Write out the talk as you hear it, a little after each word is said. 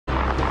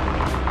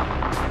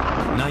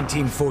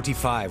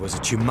1945 was a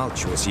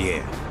tumultuous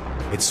year.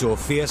 It saw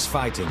fierce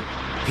fighting,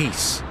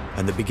 peace,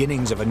 and the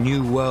beginnings of a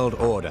new world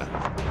order.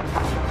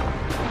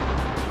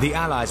 The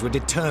Allies were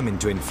determined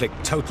to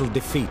inflict total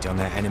defeat on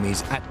their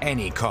enemies at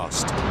any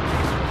cost.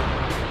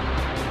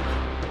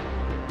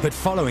 But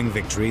following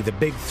victory, the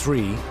big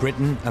three,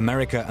 Britain,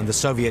 America, and the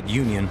Soviet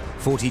Union,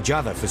 fought each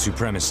other for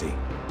supremacy.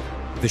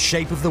 The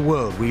shape of the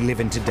world we live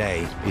in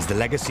today is the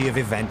legacy of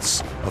events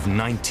of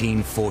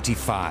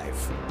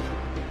 1945.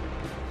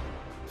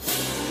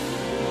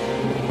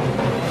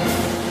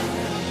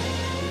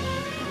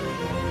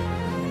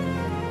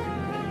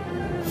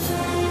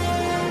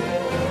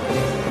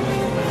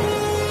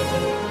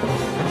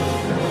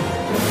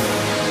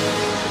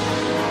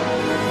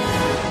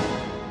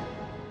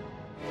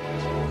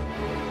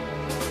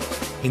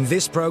 In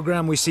this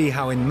program, we see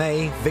how in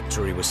May,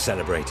 victory was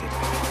celebrated,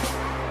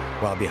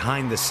 while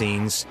behind the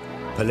scenes,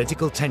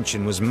 political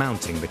tension was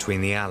mounting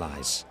between the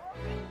Allies.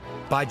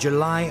 By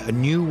July, a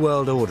new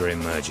world order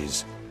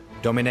emerges,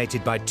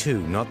 dominated by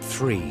two, not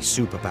three,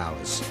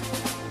 superpowers.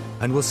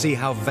 And we'll see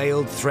how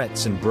veiled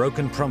threats and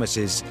broken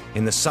promises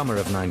in the summer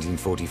of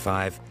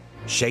 1945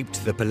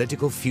 shaped the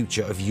political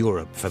future of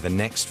Europe for the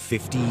next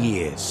 50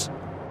 years.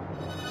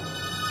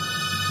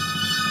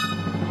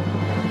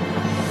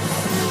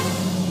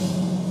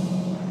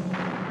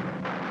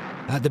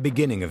 At the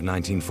beginning of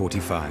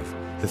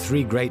 1945, the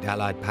three great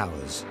Allied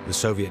powers, the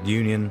Soviet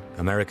Union,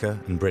 America,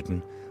 and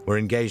Britain, were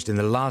engaged in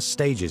the last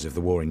stages of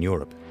the war in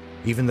Europe,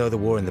 even though the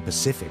war in the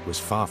Pacific was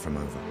far from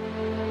over.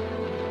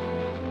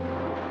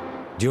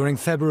 During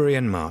February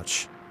and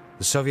March,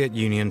 the Soviet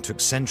Union took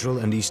Central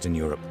and Eastern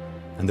Europe,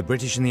 and the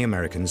British and the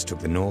Americans took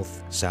the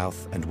North,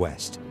 South, and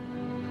West.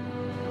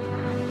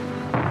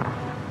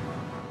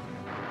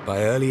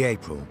 By early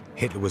April,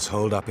 Hitler was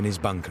holed up in his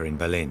bunker in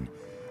Berlin,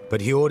 but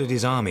he ordered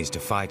his armies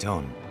to fight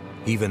on,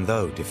 even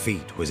though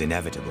defeat was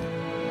inevitable.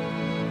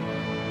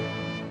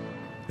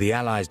 The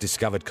Allies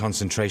discovered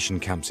concentration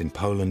camps in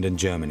Poland and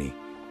Germany,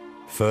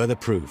 further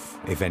proof,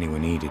 if any were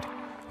needed,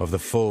 of the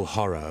full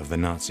horror of the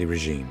Nazi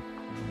regime.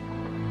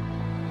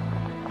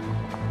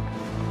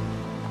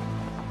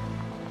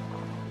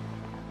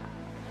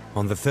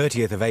 On the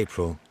 30th of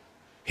April,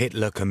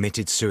 Hitler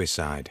committed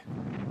suicide.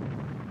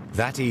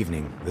 That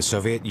evening, the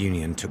Soviet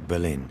Union took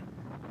Berlin,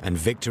 and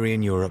victory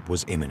in Europe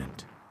was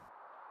imminent.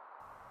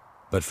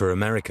 But for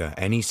America,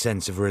 any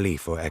sense of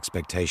relief or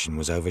expectation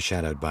was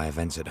overshadowed by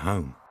events at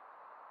home.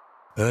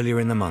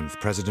 Earlier in the month,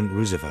 President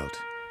Roosevelt,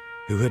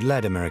 who had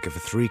led America for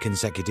 3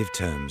 consecutive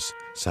terms,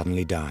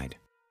 suddenly died.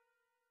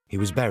 He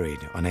was buried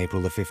on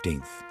April the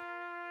 15th.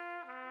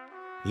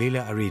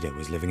 Leila Arida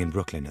was living in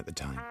Brooklyn at the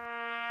time.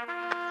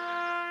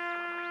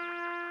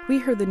 We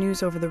heard the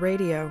news over the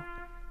radio.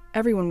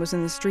 Everyone was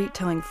in the street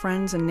telling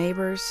friends and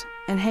neighbors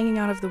and hanging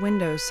out of the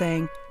windows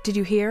saying, "Did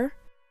you hear?"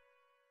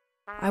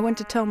 I went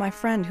to tell my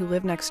friend who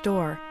lived next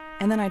door,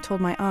 and then I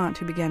told my aunt,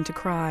 who began to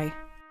cry.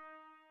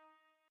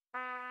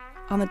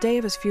 On the day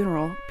of his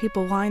funeral,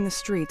 people lined the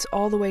streets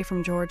all the way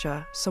from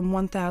Georgia, some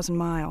 1,000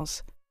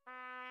 miles.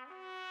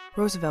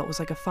 Roosevelt was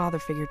like a father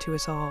figure to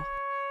us all.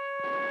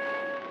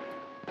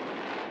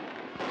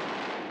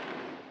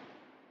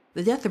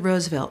 The death of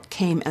Roosevelt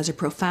came as a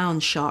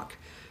profound shock,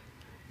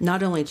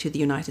 not only to the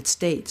United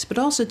States, but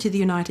also to the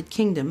United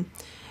Kingdom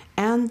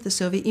and the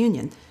Soviet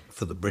Union.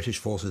 For the British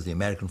forces, the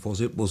American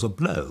forces, it was a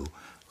blow,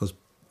 because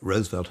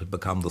Roosevelt had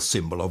become the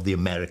symbol of the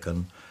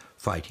American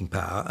fighting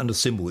power, and a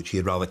symbol which he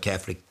had rather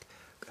carefully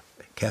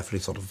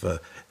sort of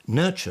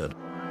nurtured.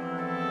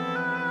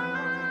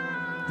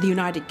 The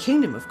United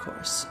Kingdom, of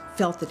course,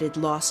 felt that it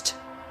lost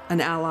an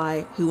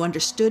ally who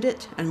understood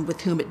it and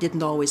with whom it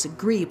didn't always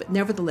agree, but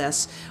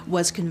nevertheless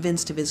was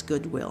convinced of his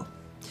goodwill.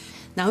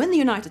 Now, in the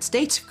United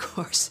States, of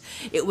course,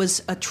 it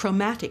was a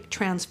traumatic,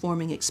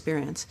 transforming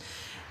experience,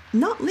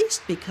 not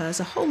least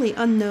because a wholly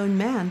unknown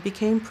man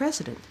became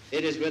president.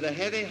 It is with a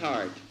heavy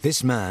heart.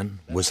 This man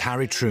was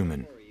Harry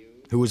Truman,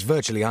 who was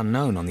virtually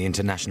unknown on the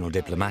international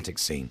diplomatic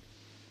scene.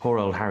 Poor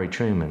old Harry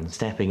Truman,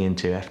 stepping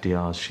into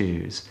FDR's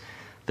shoes.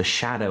 The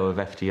shadow of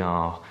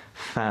FDR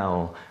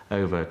fell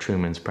over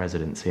Truman's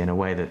presidency in a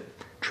way that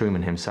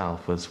Truman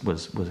himself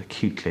was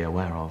acutely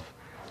aware of.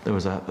 There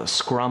was a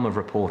scrum of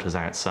reporters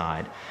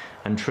outside,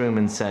 and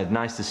Truman said,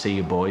 "Nice to see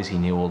you, boys." He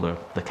knew all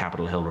the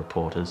Capitol Hill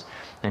reporters.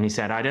 And he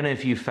said, "I don't know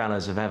if you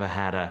fellas have ever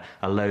had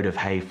a load of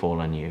hay fall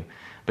on you,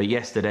 but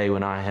yesterday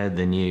when I heard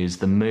the news,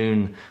 the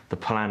moon, the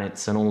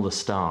planets, and all the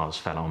stars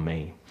fell on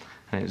me."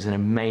 And it was an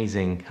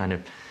amazing kind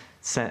of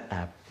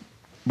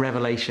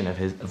revelation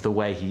of the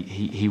way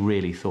he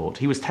really thought.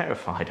 He was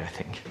terrified, I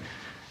think,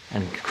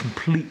 and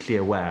completely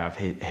aware of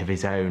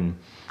his own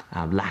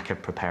lack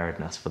of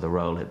preparedness for the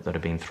role that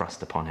had been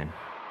thrust upon him.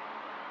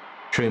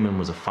 Truman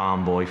was a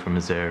farm boy from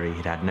Missouri.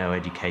 He'd had no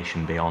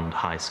education beyond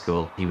high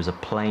school. He was a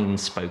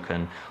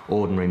plain-spoken,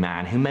 ordinary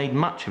man who made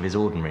much of his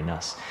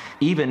ordinariness.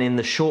 Even in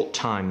the short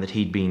time that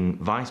he'd been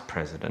vice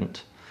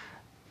president,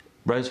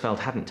 Roosevelt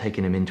hadn't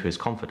taken him into his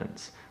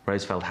confidence.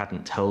 Roosevelt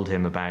hadn't told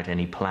him about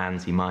any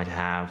plans he might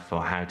have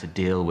for how to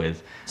deal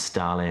with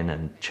Stalin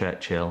and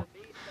Churchill.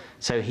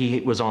 So he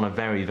was on a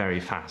very,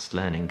 very fast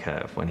learning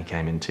curve when he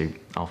came into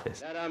office.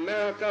 That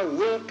America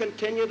will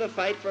continue the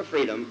fight for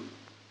freedom.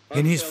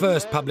 In his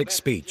first public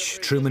speech,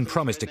 Truman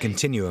promised to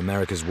continue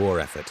America's war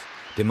effort,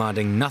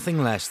 demanding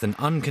nothing less than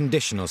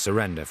unconditional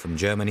surrender from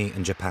Germany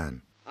and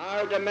Japan.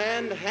 Our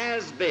demand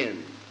has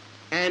been,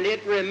 and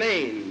it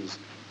remains,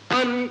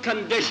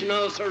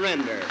 unconditional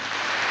surrender.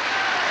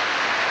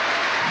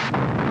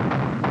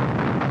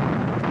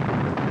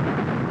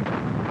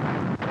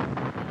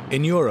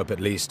 In Europe, at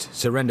least,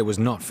 surrender was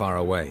not far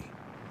away.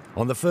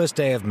 On the first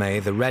day of May,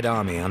 the Red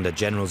Army under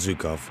General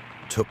Zhukov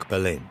took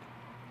Berlin.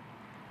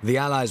 The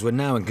Allies were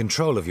now in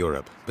control of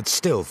Europe, but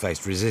still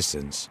faced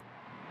resistance.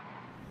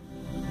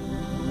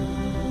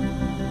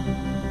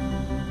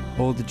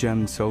 All the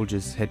German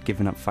soldiers had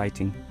given up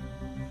fighting.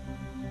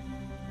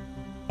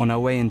 On our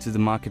way into the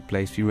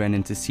marketplace, we ran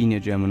into senior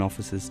German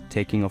officers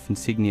taking off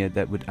insignia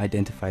that would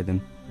identify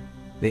them.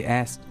 They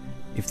asked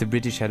if the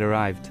British had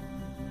arrived.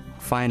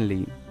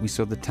 Finally, we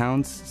saw the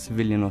town's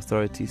civilian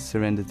authorities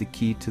surrender the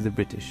key to the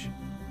British.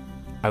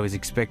 I was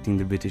expecting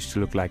the British to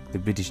look like the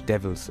British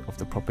devils of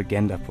the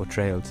propaganda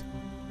portrayals.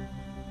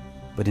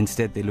 But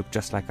instead they looked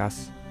just like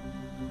us.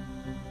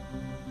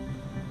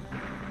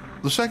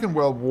 The Second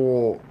World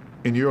War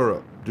in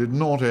Europe did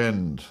not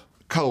end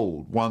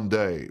cold one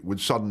day with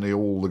suddenly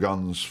all the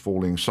guns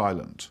falling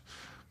silent.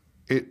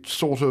 It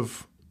sort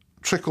of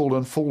trickled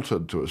and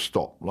faltered to a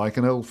stop, like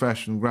an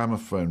old-fashioned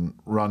gramophone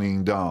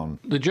running down.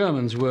 The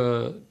Germans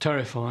were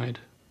terrified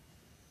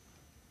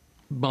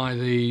by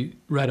the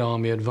Red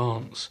Army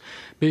advance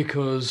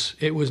because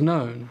it was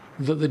known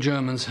that the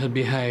Germans had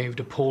behaved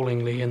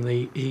appallingly in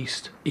the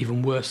east,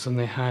 even worse than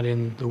they had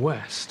in the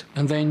west.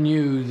 And they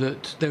knew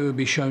that they would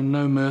be shown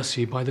no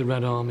mercy by the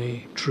Red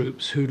Army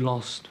troops who'd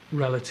lost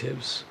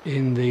relatives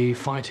in the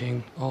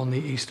fighting on the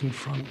Eastern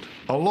Front.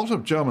 A lot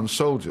of German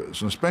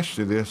soldiers, and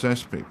especially the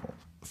SS people,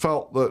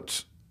 felt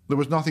that there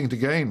was nothing to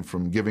gain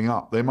from giving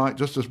up. They might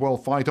just as well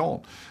fight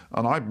on.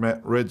 And I've met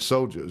Red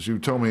soldiers who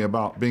told me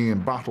about being in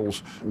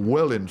battles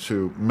well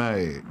into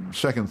May,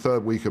 second,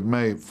 third week of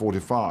May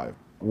 45,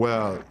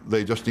 where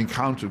they just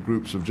encountered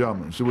groups of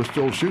Germans who were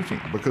still shooting,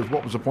 because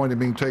what was the point of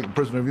being taken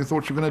prisoner if you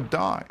thought you were going to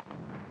die?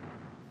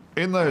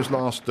 In those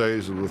last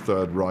days of the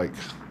Third Reich,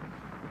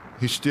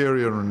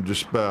 hysteria and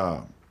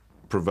despair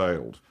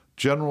prevailed.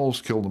 Generals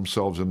killed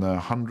themselves in their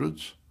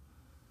hundreds.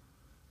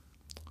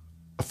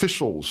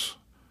 Officials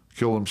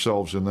kill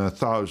themselves in their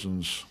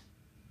thousands,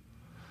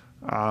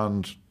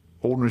 and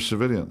ordinary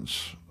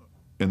civilians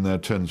in their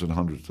tens and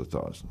hundreds of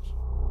thousands.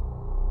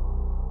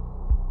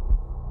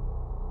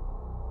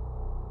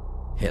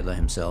 Hitler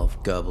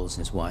himself, Goebbels,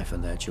 his wife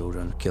and their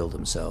children killed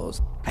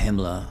themselves.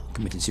 Himmler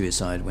committed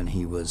suicide when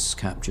he was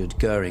captured.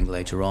 Goering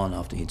later on,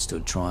 after he'd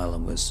stood trial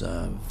and was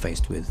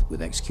faced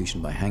with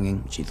execution by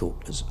hanging, which he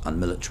thought was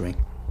unmilitary.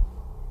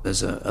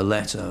 There's a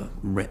letter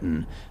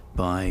written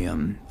by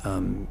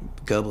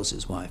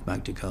Goebbels' wife,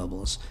 Magda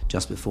Goebbels,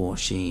 just before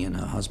she and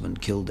her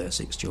husband killed their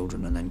 6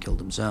 children and then killed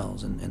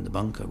themselves in the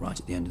bunker right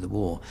at the end of the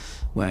war,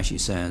 where she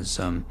says,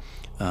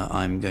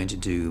 I'm going to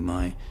do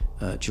my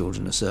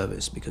children a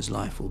service because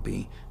life will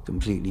be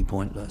completely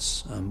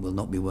pointless, will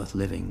not be worth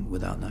living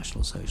without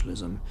National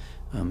Socialism,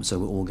 so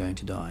we're all going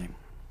to die.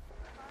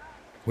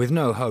 With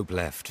no hope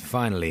left,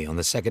 finally, on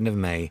the 2nd of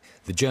May,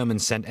 the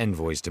Germans sent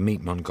envoys to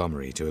meet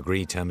Montgomery to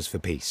agree terms for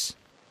peace.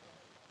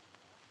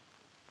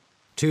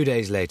 2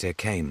 days later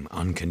came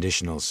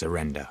unconditional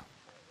surrender.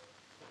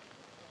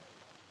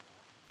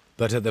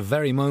 But at the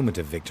very moment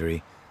of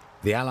victory,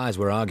 the Allies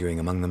were arguing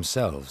among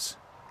themselves,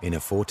 in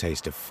a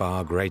foretaste of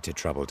far greater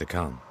trouble to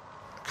come.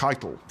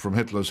 Keitel, from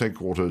Hitler's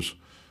headquarters,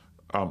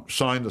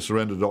 signed the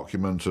surrender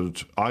document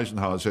at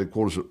Eisenhower's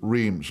headquarters at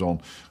Reims on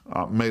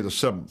May the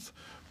 7th.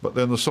 But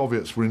then the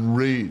Soviets were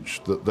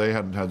enraged that they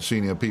hadn't had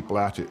senior people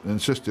at it and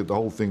insisted the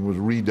whole thing was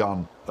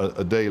redone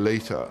a day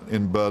later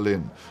in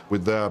Berlin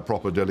with their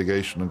proper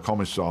delegation and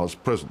commissars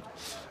present.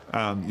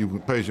 And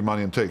you pays your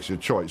money and takes your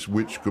choice,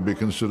 which could be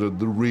considered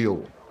the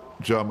real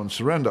German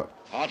surrender.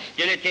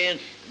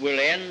 Hostilities will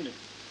end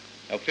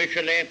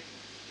officially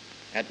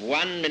at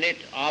 1 minute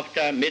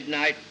after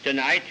midnight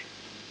tonight,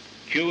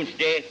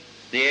 Tuesday,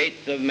 the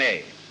 8th of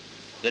May.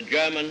 The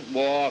German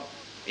war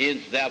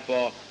is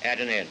therefore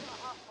at an end.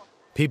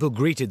 People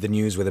greeted the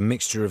news with a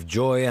mixture of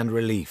joy and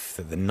relief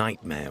that the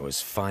nightmare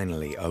was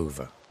finally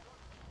over.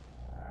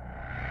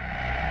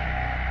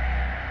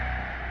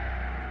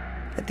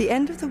 At the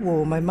end of the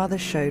war, my mother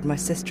showed my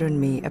sister and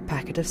me a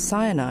packet of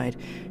cyanide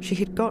she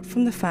had got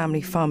from the family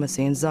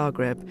pharmacy in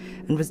Zagreb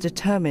and was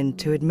determined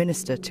to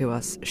administer to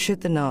us should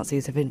the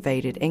Nazis have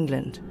invaded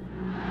England.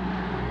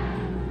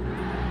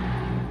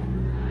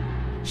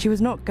 She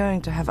was not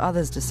going to have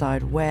others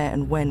decide where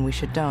and when we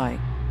should die.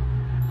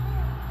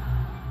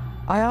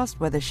 I asked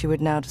whether she would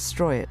now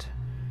destroy it.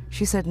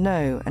 She said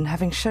no, and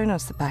having shown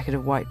us the packet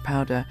of white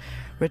powder,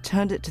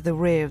 returned it to the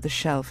rear of the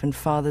shelf in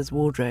Father's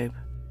wardrobe.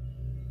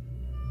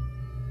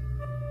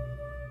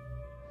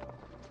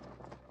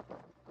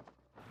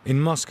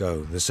 In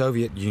Moscow, the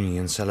Soviet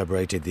Union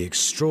celebrated the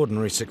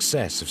extraordinary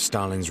success of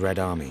Stalin's Red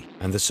Army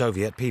and the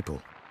Soviet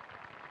people.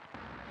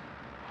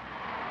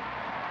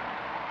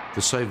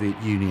 The Soviet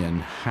Union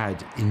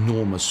had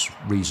enormous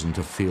reason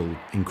to feel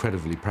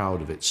incredibly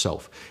proud of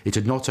itself. It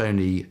had not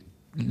only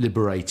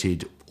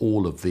liberated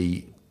all of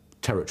the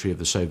territory of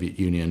the Soviet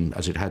Union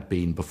as it had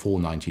been before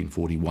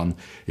 1941,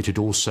 it had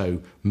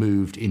also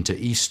moved into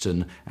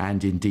Eastern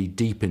and indeed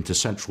deep into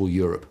Central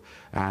Europe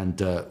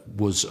and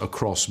was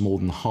across more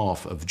than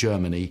half of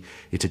Germany.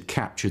 It had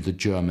captured the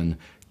German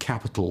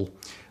capital.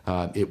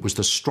 It was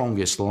the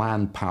strongest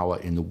land power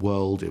in the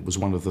world. It was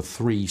one of the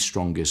 3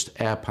 strongest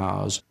air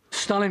powers.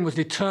 Stalin was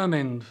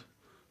determined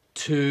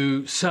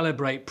to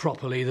celebrate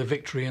properly the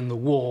victory in the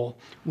war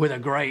with a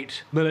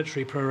great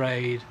military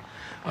parade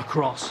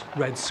across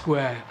Red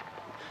Square.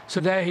 So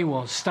there he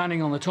was,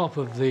 standing on the top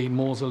of the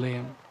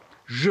mausoleum,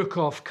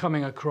 Zhukov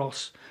coming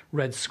across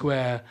Red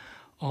Square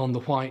on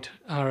the white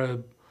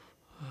Arab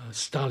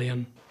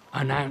stallion,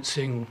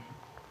 announcing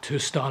to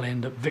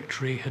Stalin that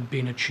victory had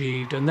been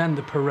achieved, and then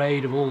the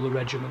parade of all the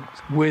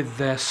regiments with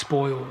their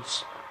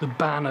spoils, the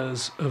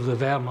banners of the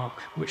Wehrmacht,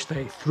 which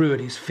they threw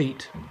at his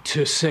feet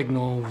to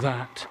signal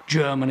that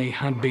Germany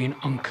had been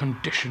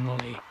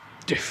unconditionally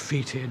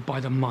defeated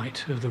by the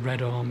might of the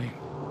Red Army.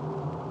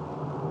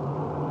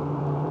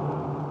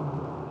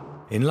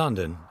 In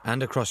London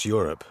and across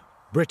Europe,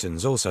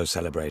 Britons also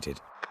celebrated.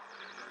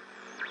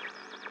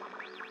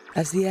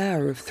 As the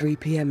hour of 3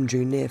 p.m.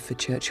 drew near for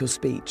Churchill's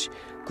speech,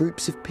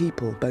 groups of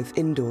people, both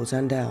indoors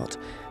and out,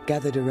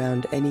 gathered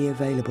around any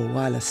available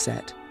wireless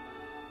set.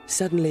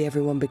 Suddenly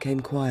everyone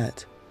became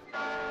quiet.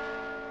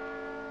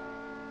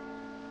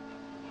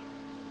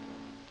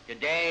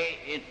 Today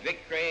is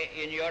Victory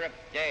in Europe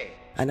Day.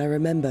 And I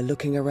remember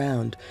looking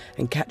around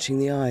and catching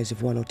the eyes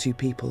of 1 or 2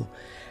 people,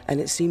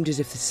 and it seemed as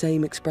if the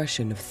same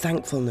expression of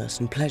thankfulness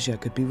and pleasure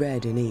could be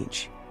read in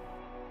each.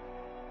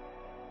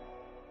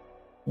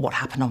 What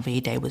happened on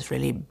V-Day was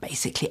really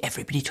basically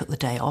everybody took the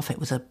day off. It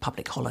was a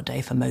public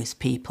holiday for most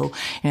people.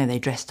 You know, they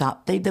dressed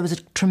up. There was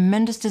a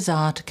tremendous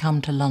desire to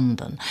come to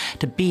London,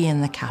 to be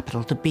in the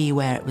capital, to be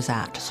where it was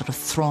at, to sort of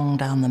throng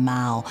down the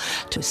Mall,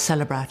 to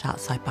celebrate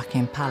outside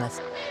Buckingham Palace.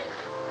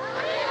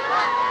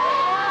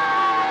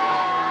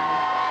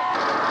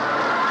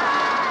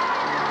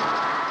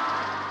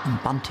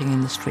 And bunting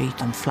in the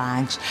street and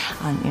flags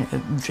and, you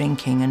know,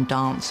 drinking and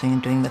dancing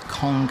and doing the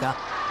conga.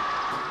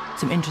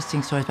 Some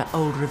interesting stories about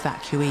older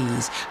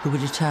evacuees who were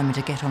determined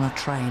to get on a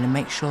train and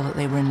make sure that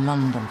they were in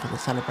London for the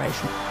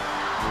celebration.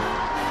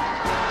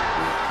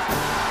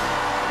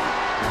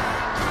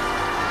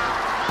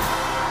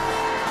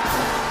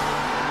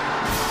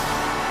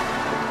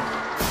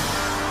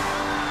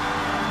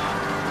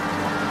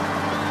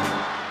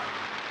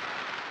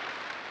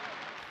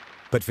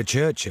 But for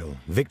Churchill,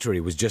 victory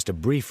was just a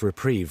brief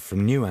reprieve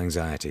from new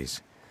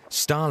anxieties.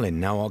 Stalin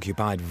now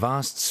occupied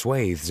vast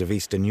swathes of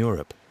Eastern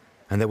Europe,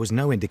 and there was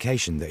no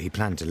indication that he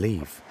planned to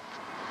leave.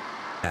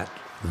 At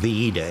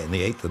VE Day on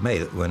the 8th of May,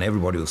 when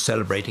everybody was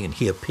celebrating and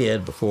he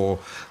appeared before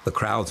the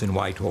crowds in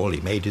Whitehall, he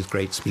made his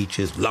great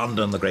speeches,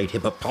 London, the great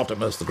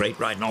hippopotamus, the great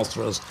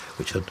rhinoceros,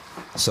 which had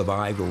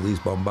survived all these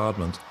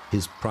bombardments.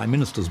 His Prime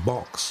Minister's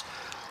box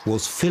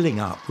was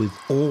filling up with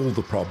all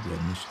the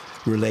problems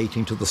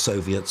relating to the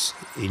Soviets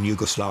in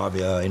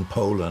Yugoslavia, in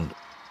Poland.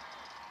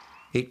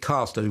 It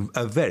cast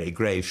a very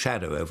grave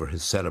shadow over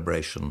his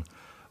celebration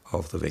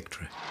of the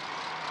victory.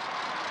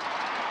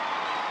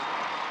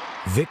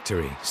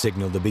 Victory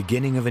signalled the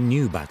beginning of a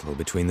new battle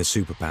between the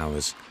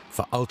superpowers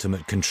for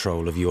ultimate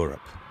control of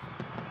Europe.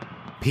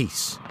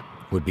 Peace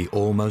would be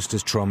almost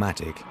as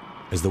traumatic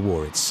as the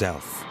war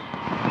itself.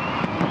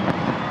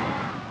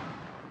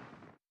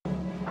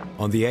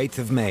 On the 8th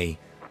of May,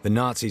 the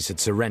Nazis had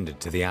surrendered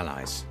to the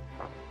Allies.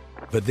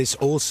 But this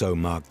also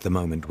marked the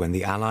moment when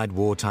the Allied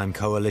wartime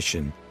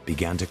coalition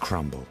began to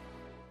crumble.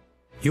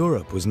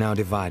 Europe was now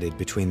divided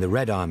between the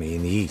Red Army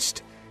in the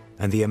east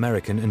and the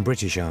American and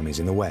British armies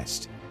in the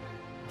west.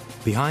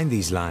 Behind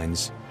these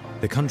lines,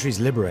 the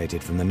countries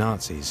liberated from the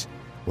Nazis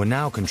were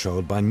now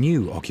controlled by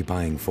new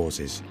occupying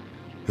forces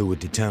who would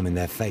determine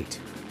their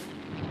fate.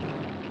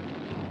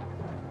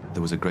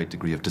 There was a great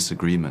degree of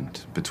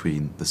disagreement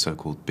between the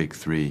so-called Big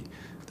Three,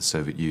 the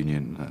Soviet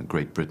Union,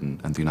 Great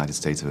Britain, and the United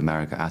States of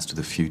America as to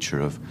the future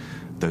of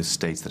those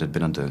states that had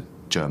been under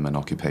German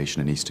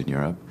occupation in Eastern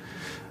Europe.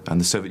 And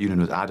the Soviet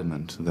Union was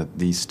adamant that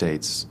these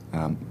states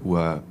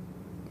were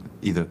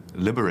either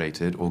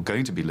liberated or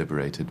going to be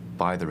liberated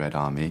by the Red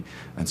Army,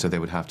 and so they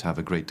would have to have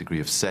a great degree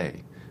of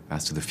say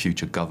as to the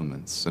future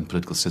governments and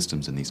political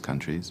systems in these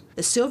countries.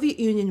 The Soviet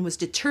Union was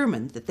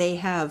determined that they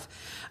have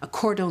a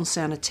cordon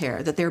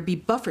sanitaire, that there be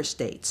buffer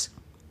states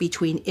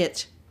between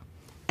it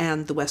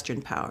and the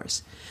Western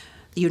powers.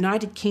 The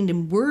United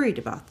Kingdom worried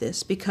about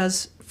this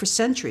because for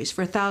centuries,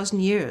 for 1,000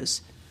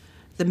 years,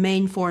 the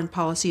main foreign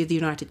policy of the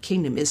United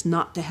Kingdom is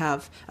not to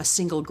have a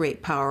single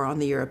great power on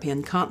the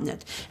European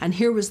continent. And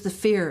here was the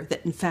fear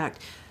that, in fact,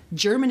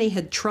 Germany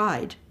had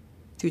tried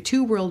through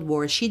 2 world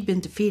wars, she'd been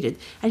defeated,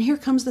 and here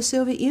comes the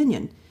Soviet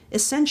Union,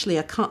 essentially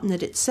a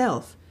continent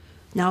itself,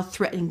 now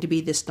threatening to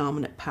be this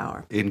dominant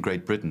power. In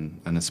Great Britain,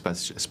 and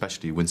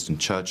especially Winston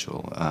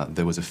Churchill,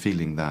 there was a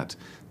feeling that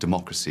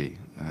democracy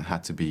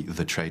had to be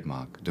the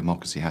trademark.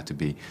 Democracy had to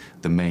be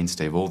the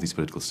mainstay of all these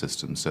political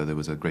systems. So there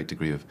was a great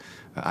degree of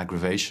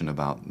aggravation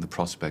about the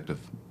prospect of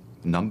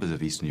numbers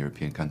of Eastern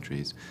European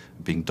countries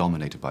being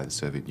dominated by the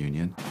Soviet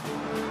Union.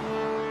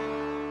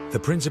 The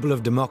principle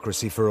of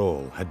democracy for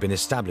all had been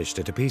established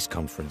at a peace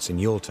conference in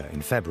Yalta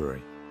in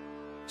February.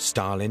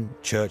 Stalin,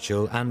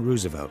 Churchill and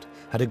Roosevelt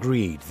had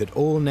agreed that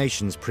all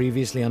nations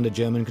previously under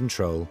German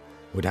control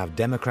would have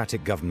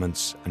democratic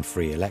governments and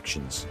free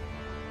elections.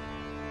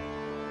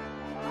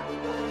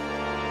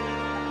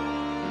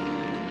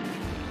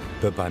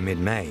 But by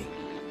mid-May,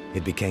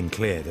 it became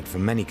clear that for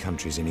many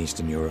countries in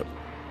Eastern Europe,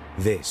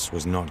 this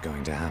was not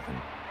going to happen.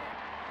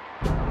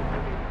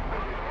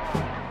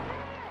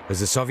 As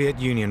the Soviet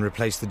Union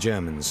replaced the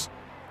Germans,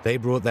 they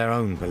brought their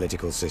own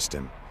political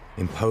system,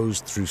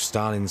 imposed through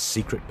Stalin's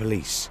secret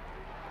police,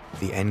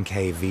 the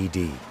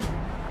NKVD.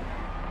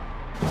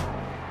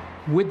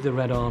 With the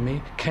Red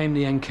Army came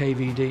the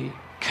NKVD,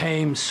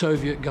 came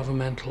Soviet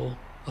governmental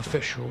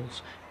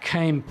officials,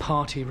 came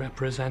party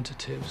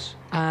representatives,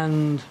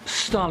 and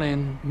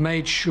Stalin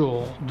made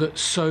sure that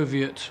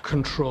Soviet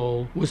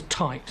control was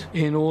tight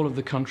in all of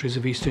the countries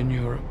of Eastern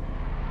Europe.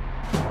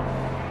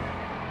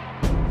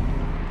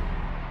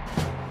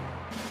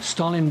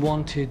 Stalin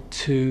wanted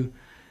to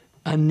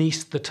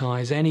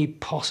anesthetize any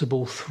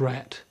possible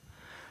threat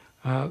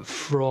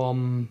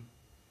from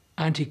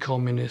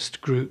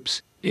anti-communist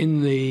groups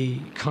in the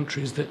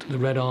countries that the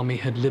Red Army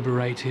had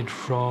liberated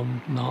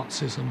from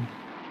Nazism.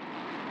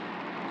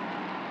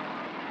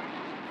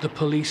 The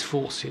police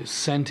forces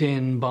sent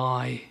in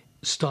by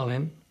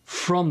Stalin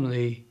from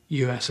the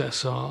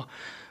USSR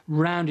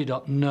rounded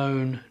up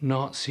known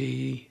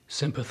Nazi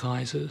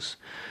sympathizers,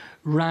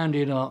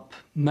 rounded up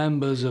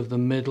members of the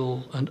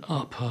middle and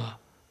upper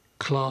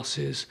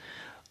classes,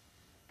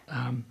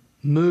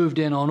 moved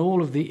in on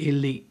all of the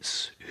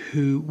elites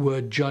who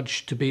were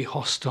judged to be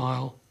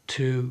hostile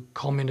to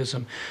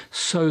communism,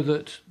 so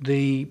that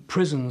the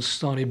prisons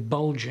started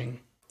bulging.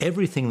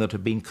 Everything that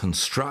had been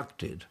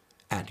constructed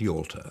at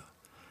Yalta,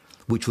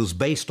 which was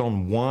based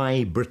on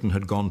why Britain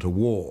had gone to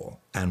war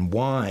and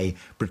why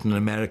Britain and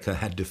America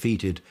had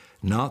defeated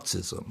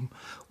Nazism,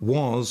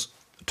 was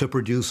to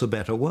produce a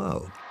better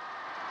world.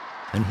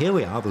 And here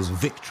we are, there's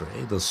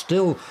victory, there's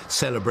still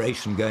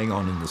celebration going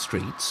on in the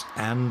streets,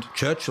 and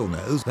Churchill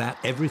knows that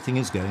everything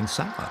is going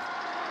sour.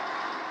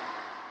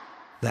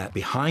 That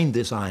behind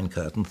this Iron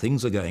Curtain,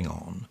 things are going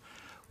on,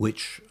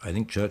 which I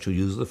think Churchill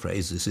used the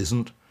phrase, this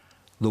isn't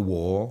the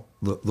war,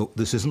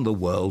 this isn't the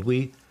world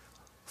we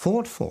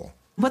fought for.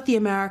 What the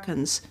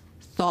Americans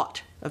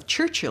thought of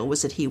Churchill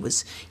was that he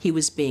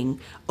was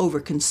being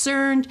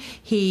over-concerned.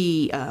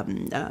 He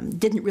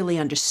didn't really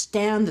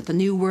understand that the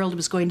new world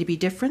was going to be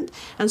different.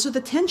 And so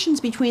the tensions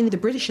between the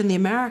British and the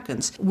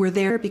Americans were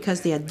there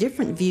because they had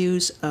different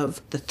views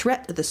of the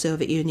threat of the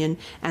Soviet Union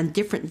and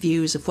different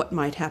views of what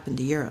might happen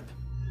to Europe.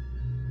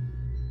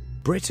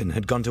 Britain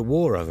had gone to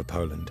war over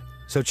Poland,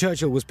 so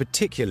Churchill was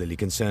particularly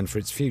concerned for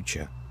its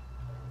future.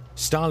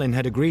 Stalin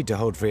had agreed to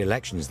hold free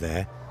elections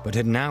there, but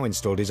had now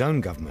installed his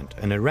own government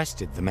and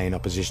arrested the main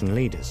opposition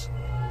leaders.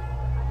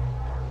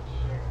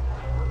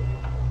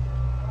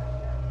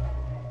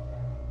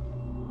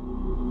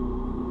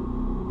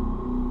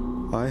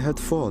 I had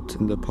fought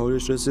in the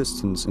Polish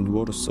resistance in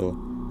Warsaw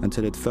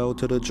until it fell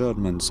to the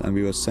Germans and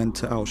we were sent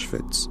to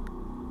Auschwitz.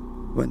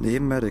 When the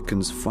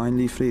Americans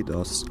finally freed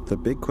us, the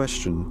big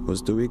question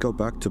was, do we go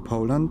back to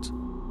Poland?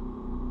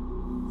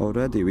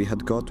 Already we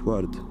had got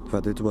word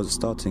that it was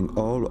starting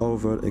all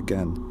over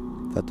again,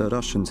 that the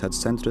Russians had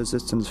sent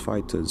resistance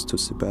fighters to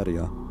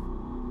Siberia.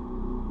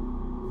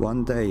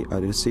 One day I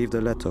received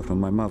a letter from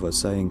my mother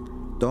saying,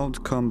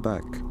 "Don't come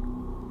back."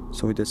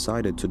 So we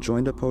decided to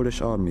join the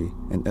Polish army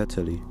in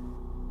Italy.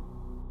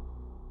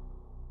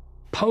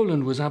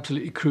 Poland was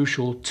absolutely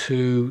crucial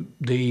to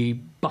the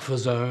buffer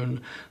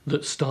zone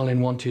that Stalin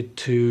wanted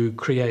to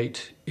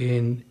create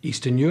in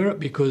Eastern Europe,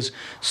 because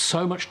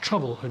so much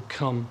trouble had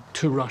come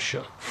to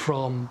Russia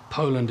from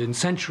Poland in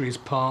centuries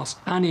past,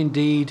 and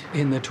indeed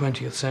in the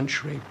 20th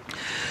century.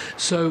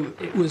 So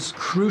it was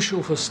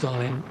crucial for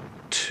Stalin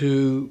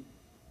to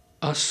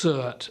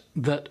assert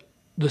that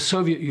the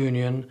Soviet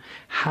Union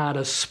had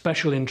a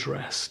special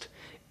interest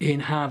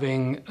in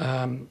having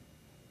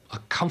a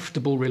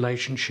comfortable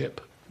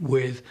relationship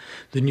with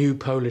the new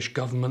Polish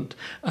government,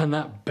 and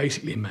that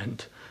basically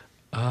meant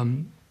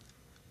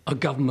a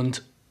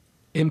government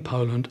in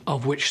Poland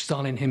of which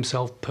Stalin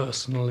himself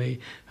personally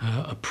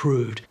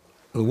approved.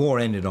 The war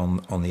ended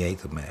on the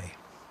 8th of May,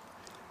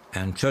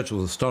 and Churchill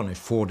was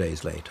astonished 4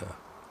 days later,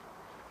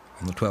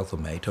 on the 12th of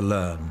May, to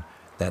learn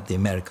that the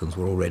Americans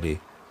were already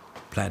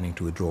planning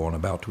to withdraw and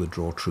about to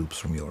withdraw troops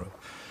from Europe.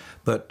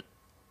 But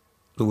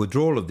the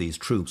withdrawal of these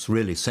troops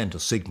really sent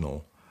a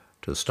signal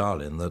to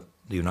Stalin that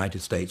the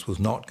United States was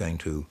not going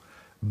to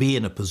be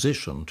in a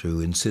position to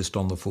insist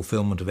on the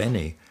fulfillment of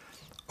any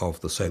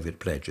of the Soviet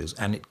pledges,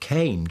 and it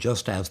came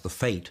just as the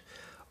fate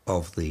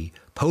of the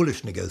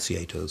Polish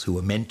negotiators, who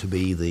were meant to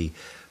be the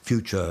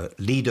future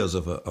leaders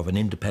of an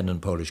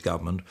independent Polish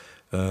government,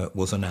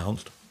 was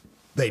announced.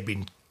 They'd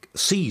been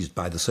seized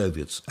by the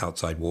Soviets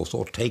outside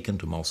Warsaw, taken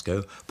to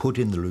Moscow, put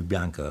in the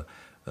Lubyanka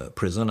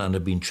prison, and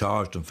had been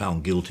charged and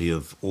found guilty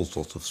of all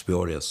sorts of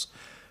spurious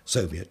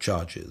Soviet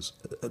charges.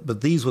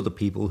 But these were the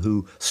people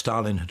who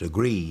Stalin had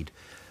agreed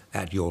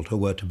at Yalta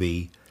were to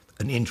be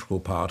an integral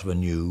part of a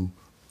new,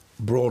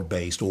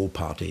 broad-based,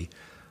 all-party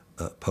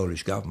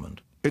Polish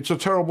government. It's a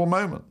terrible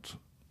moment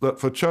that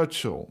for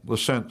Churchill, the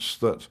sense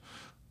that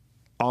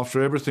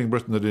after everything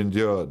Britain had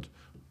endured,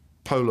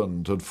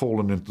 Poland had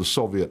fallen into the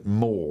Soviet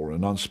maw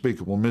in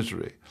unspeakable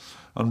misery,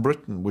 and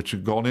Britain, which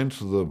had gone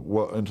into the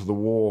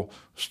war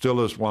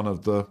still as one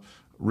of the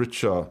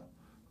richer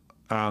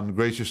and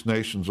greatest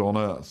nations on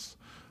earth,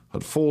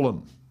 had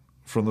fallen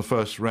from the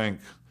first rank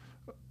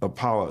of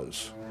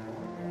powers.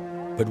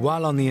 But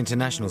while on the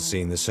international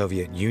scene the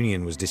Soviet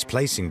Union was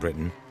displacing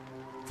Britain,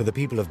 for the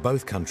people of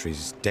both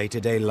countries,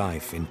 day-to-day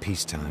life in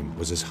peacetime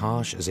was as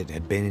harsh as it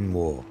had been in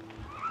war.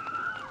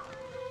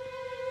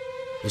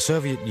 The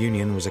Soviet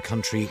Union was a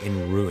country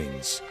in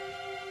ruins.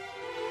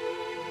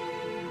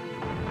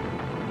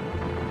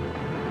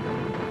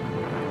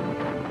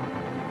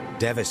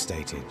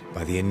 Devastated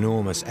by the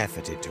enormous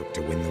effort it took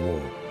to win the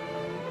war.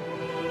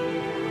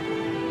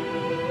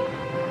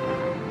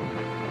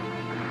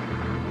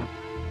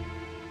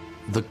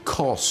 The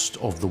cost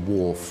of the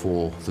war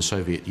for the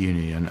Soviet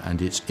Union and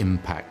its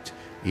impact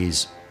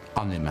is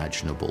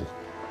unimaginable.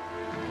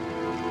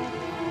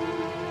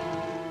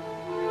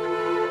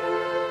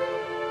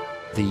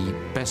 The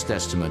best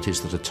estimate is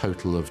that a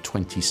total of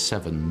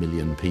 27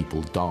 million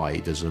people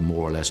died as a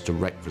more or less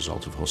direct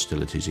result of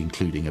hostilities,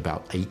 including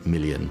about 8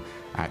 million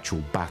actual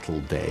battle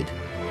dead.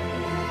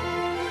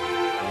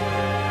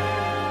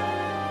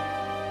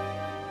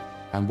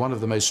 And one of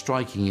the most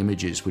striking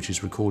images, which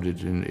is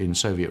recorded in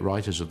Soviet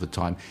writers of the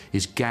time,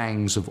 is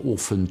gangs of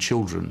orphan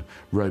children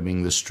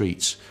roaming the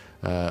streets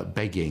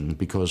begging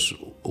because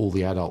all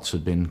the adults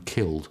had been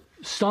killed.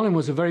 Stalin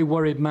was a very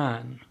worried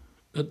man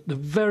at the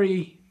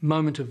very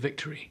moment of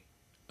victory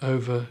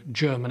over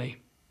Germany,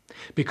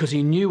 because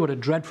he knew what a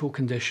dreadful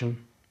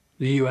condition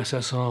the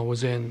USSR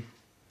was in.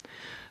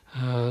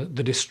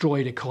 The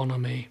destroyed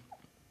economy,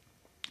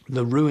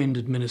 the ruined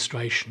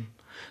administration,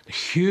 the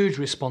huge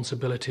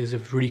responsibilities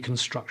of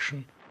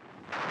reconstruction.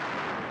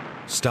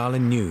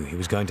 Stalin knew he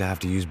was going to have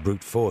to use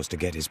brute force to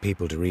get his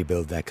people to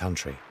rebuild their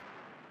country.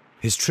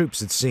 His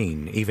troops had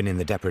seen, even in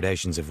the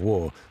depredations of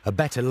war, a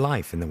better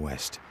life in the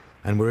West,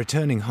 and were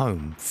returning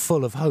home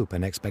full of hope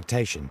and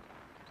expectation,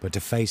 but to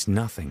face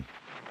nothing.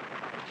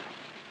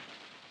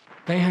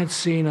 They had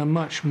seen a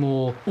much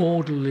more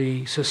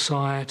orderly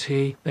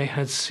society. They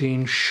had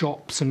seen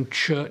shops and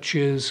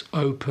churches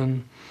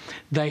open.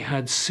 They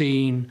had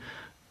seen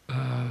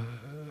a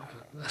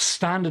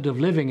standard of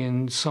living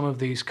in some of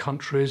these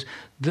countries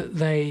that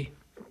they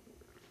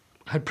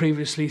had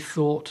previously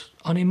thought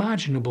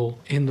unimaginable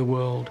in the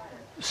world.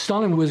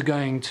 Stalin was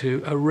going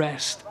to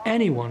arrest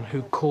anyone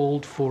who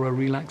called for a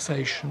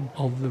relaxation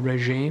of the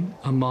regime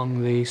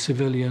among the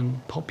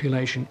civilian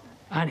population,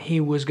 and he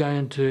was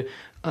going to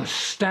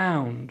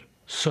astound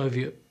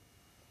Soviet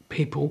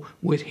people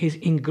with his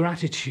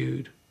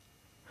ingratitude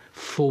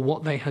for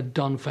what they had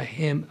done for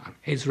him and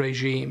his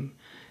regime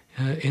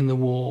in the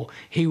war.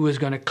 He was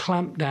going to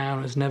clamp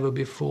down as never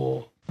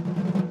before.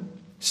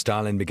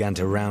 Stalin began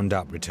to round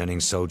up returning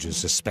soldiers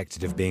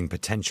suspected of being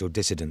potential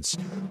dissidents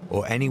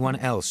or anyone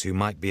else who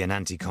might be an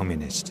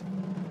anti-communist.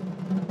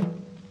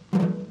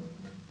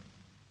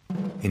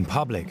 In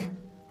public,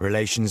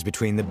 relations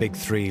between the big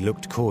three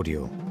looked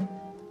cordial,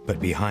 but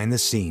behind the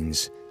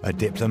scenes, a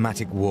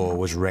diplomatic war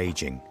was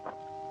raging.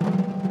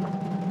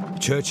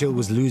 Churchill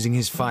was losing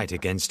his fight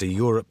against a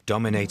Europe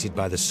dominated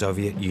by the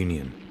Soviet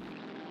Union.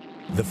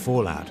 The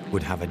fallout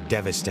would have a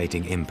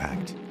devastating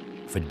impact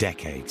for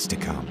decades to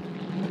come.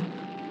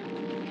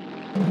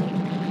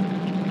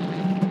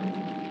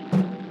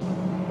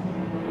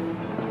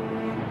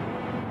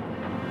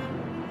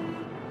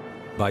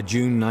 By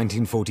June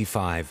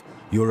 1945,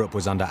 Europe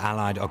was under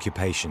Allied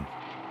occupation.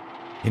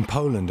 In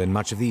Poland and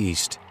much of the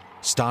East,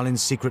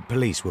 Stalin's secret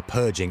police were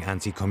purging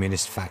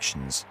anti-communist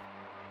factions.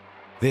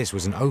 This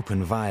was an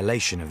open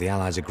violation of the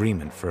Allies'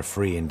 agreement for a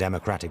free and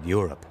democratic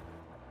Europe.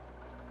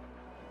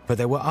 But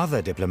there were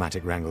other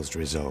diplomatic wrangles to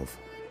resolve.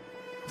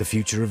 The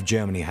future of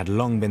Germany had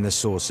long been the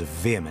source of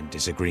vehement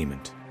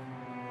disagreement.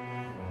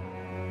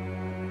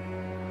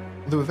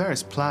 There were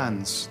various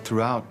plans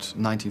throughout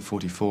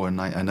 1944 and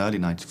early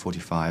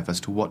 1945 as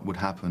to what would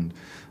happen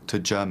to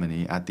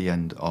Germany at the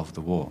end of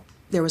the war.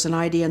 There was an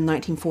idea in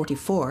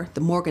 1944,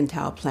 the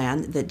Morgenthau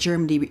Plan, that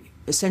Germany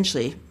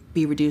essentially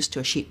be reduced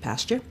to a sheep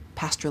pasture.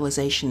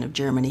 Pastoralization of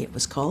Germany, it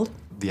was called.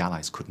 The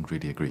Allies couldn't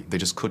really agree. They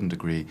just couldn't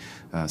agree.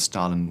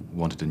 Stalin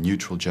wanted a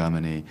neutral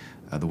Germany.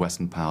 The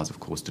Western powers, of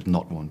course, did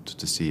not want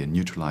to see a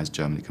neutralized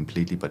Germany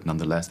completely, but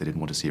nonetheless, they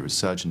didn't want to see a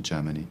resurgent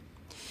Germany.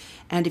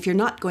 And if you're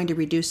not going to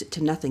reduce it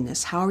to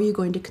nothingness, how are you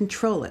going to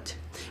control it?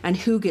 And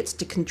who gets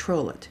to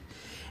control it?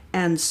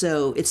 And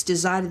so it's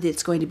decided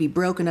it's going to be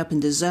broken up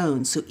into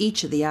zones, so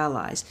each of the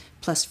Allies,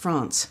 plus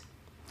France,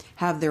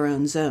 have their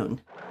own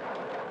zone.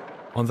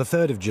 On the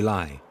 3rd of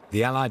July,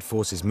 the Allied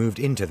forces moved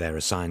into their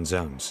assigned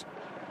zones.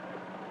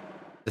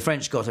 The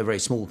French got a very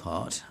small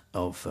part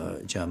of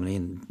Germany,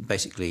 and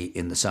basically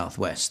in the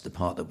southwest, the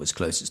part that was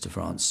closest to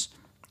France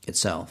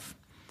itself.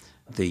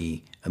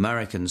 The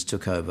Americans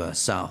took over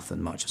south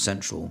and much of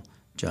central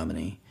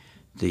Germany.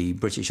 The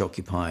British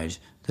occupied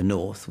the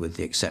north, with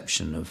the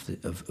exception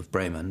of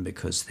Bremen,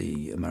 because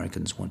the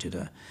Americans wanted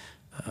a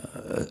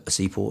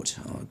seaport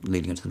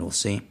leading into the North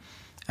Sea.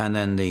 And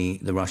then the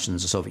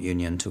Russians, the Soviet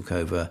Union, took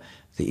over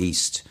the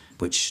east,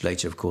 which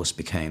later, of course,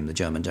 became the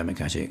German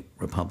Democratic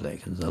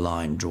Republic, and the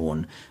line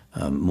drawn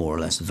more or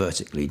less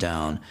vertically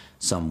down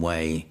some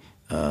way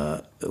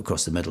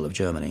across the middle of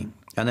Germany.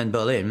 And then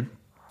Berlin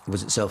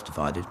was itself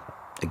divided,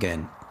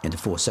 again, into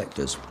 4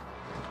 sectors.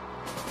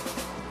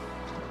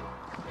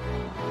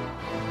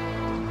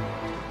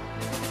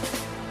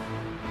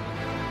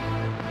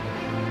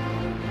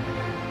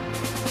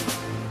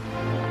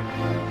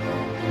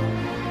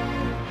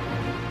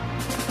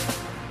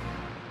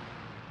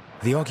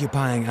 The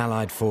occupying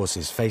Allied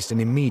forces faced an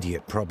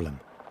immediate problem.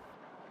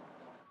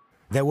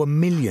 There were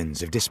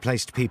millions of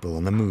displaced people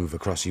on the move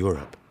across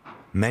Europe,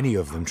 many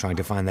of them trying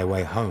to find their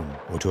way home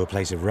or to a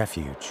place of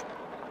refuge.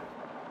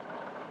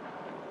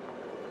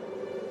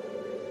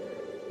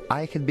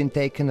 I had been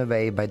taken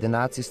away by the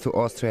Nazis to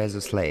Austria as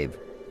a slave.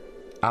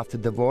 After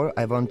the war,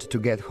 I wanted to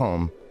get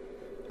home.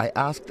 I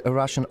asked a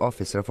Russian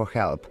officer for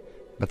help,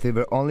 but we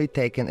were only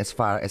taken as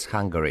far as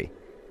Hungary.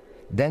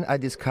 Then I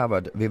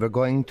discovered we were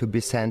going to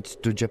be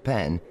sent to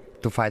Japan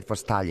to fight for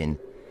Stalin.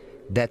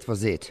 That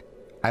was it.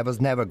 I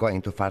was never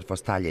going to fight for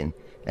Stalin,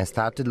 and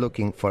started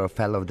looking for a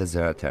fellow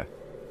deserter.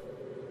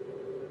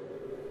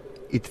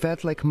 It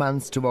felt like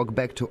months to walk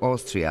back to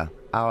Austria,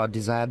 our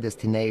desired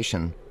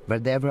destination, where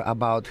there were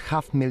about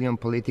 500,000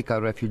 political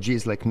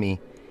refugees like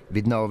me,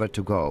 with nowhere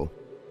to go.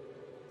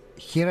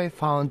 Here I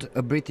found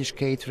a British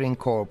catering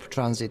corps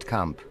transit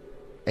camp.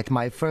 At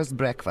my first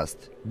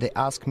breakfast, they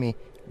asked me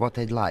what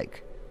I'd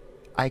like.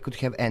 I could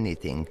have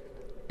anything,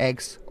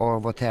 eggs or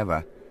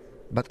whatever,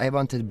 but I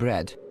wanted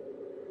bread.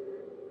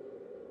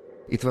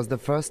 It was the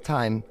first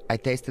time I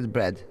tasted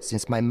bread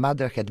since my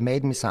mother had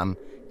made me some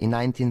in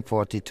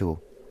 1942.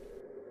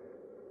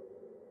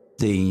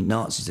 The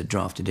Nazis had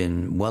drafted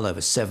in well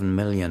over 7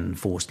 million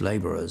forced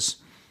labourers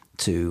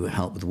to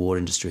help with the war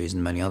industries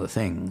and many other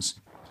things.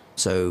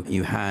 So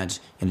you had,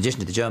 in addition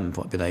to the German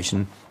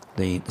population,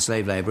 the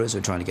slave labourers who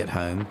were trying to get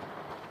home,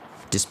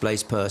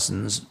 displaced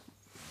persons.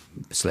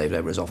 Slave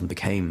labourers often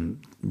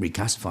became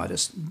reclassified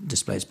as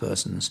displaced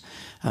persons,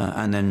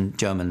 and then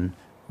German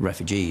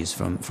refugees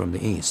from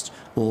the east,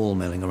 all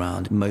milling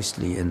around,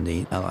 mostly in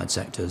the Allied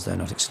sectors, though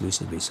not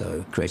exclusively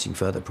so, creating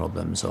further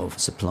problems of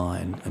supply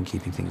and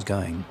keeping things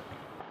going.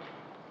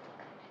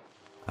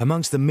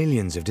 Amongst the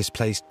millions of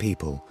displaced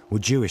people were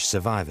Jewish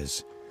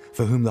survivors,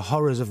 for whom the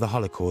horrors of the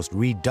Holocaust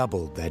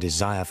redoubled their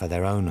desire for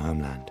their own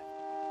homeland.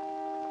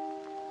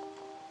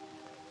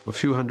 A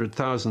few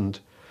 100,000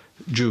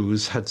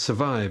 Jews had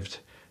survived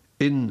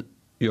in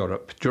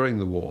Europe during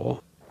the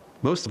war.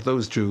 Most of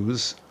those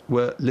Jews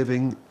were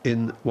living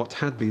in what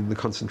had been the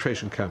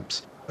concentration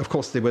camps. Of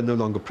course, they were no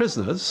longer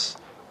prisoners.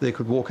 They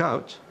could walk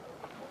out,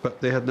 but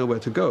they had nowhere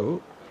to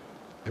go.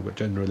 They were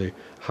generally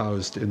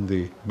housed in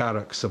the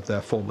barracks of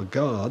their former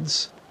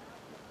guards.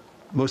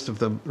 Most of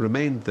them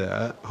remained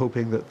there,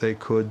 hoping that they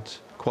could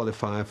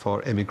qualify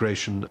for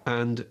emigration,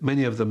 and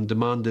many of them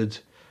demanded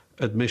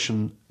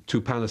admission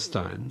to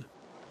Palestine.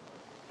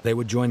 They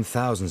would join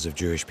thousands of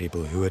Jewish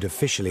people who had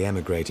officially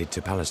emigrated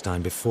to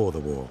Palestine before the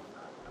war.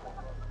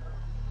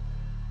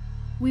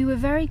 We were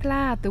very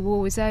glad the war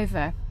was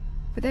over,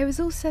 but there was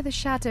also the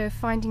shadow of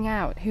finding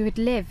out who had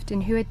lived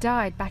and who had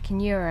died back in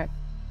Europe.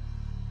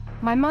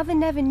 My mother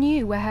never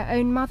knew where her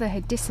own mother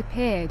had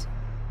disappeared.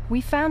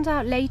 We found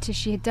out later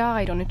she had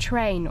died on a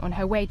train on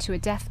her way to a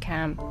death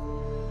camp.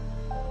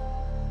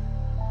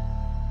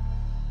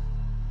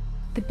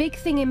 The big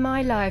thing in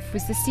my life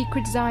was the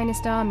secret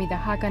Zionist army, the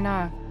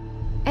Haganah.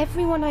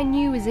 Everyone I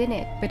knew was in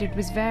it, but it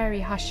was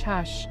very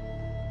hush-hush.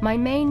 My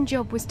main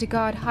job was to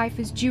guard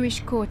Haifa's Jewish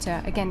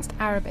quarter against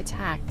Arab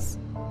attacks.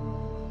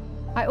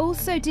 I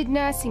also did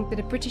nursing at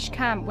a British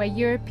camp where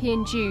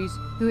European Jews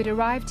who had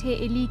arrived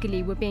here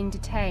illegally were being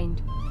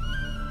detained.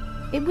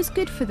 It was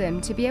good for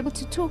them to be able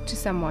to talk to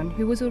someone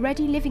who was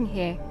already living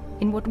here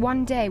in what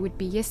one day would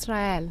be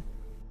Israel.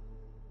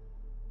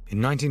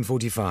 In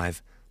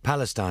 1945,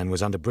 Palestine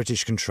was under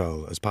British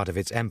control as part of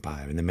its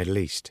empire in the Middle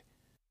East.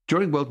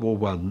 During World War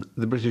I,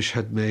 the British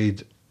had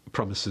made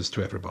promises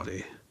to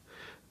everybody.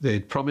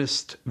 They'd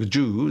promised the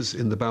Jews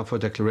in the Balfour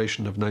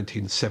Declaration of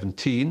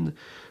 1917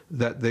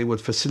 that they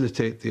would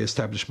facilitate the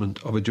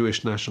establishment of a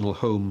Jewish national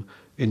home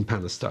in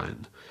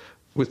Palestine,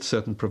 with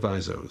certain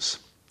provisos.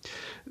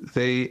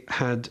 They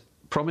had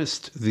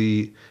promised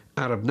the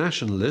Arab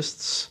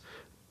nationalists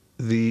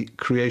the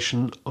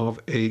creation of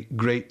a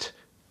great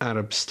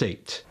Arab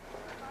state.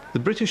 The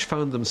British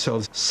found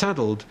themselves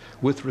saddled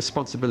with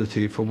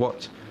responsibility for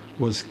what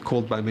was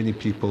called by many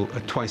people a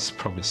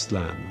twice-promised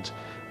land.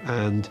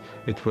 And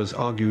it was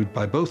argued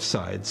by both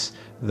sides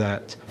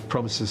that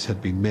promises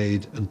had been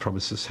made and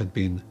promises had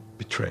been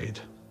betrayed.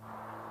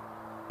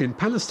 In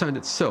Palestine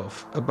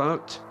itself,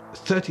 about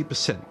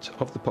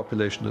 30% of the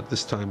population at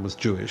this time was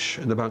Jewish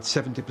and about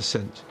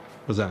 70%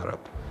 was Arab.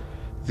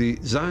 The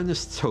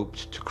Zionists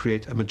hoped to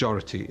create a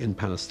majority in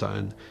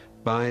Palestine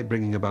by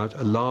bringing about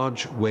a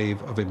large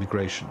wave of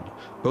immigration,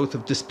 both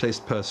of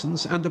displaced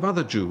persons and of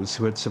other Jews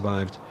who had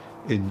survived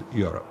in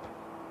Europe.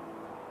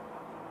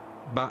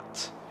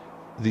 But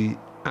the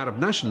Arab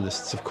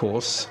nationalists, of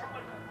course,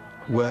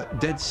 were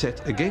dead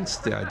set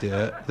against the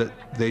idea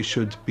that they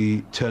should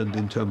be turned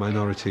into a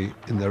minority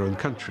in their own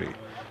country.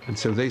 And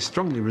so they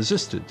strongly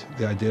resisted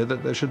the idea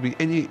that there should be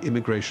any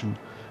immigration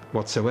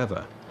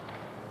whatsoever.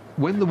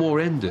 When the war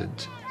ended,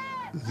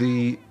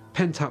 the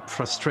pent-up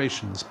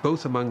frustrations,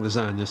 both among the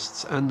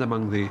Zionists and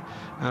among the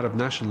Arab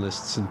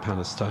nationalists in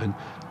Palestine,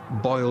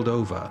 boiled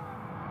over.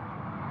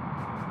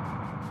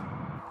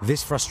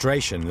 This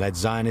frustration led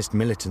Zionist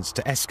militants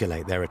to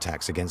escalate their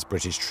attacks against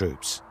British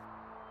troops.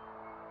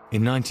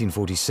 In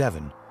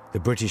 1947, the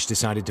British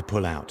decided to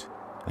pull out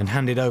and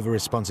handed over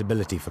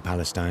responsibility for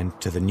Palestine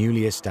to the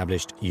newly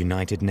established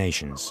United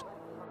Nations.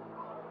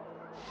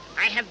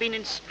 I have been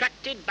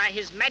instructed by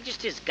His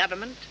Majesty's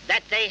government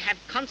that they have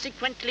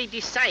consequently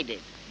decided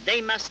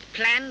they must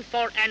plan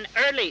for an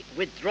early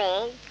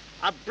withdrawal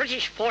of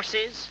British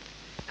forces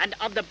and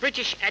of the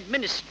British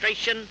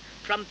administration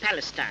from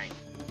Palestine.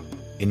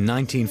 In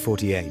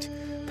 1948,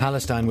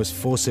 Palestine was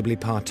forcibly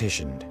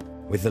partitioned,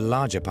 with the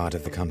larger part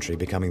of the country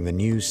becoming the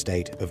new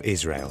state of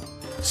Israel,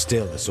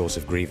 still a source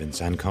of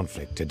grievance and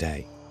conflict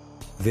today.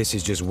 This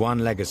is just one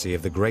legacy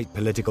of the great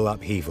political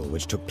upheaval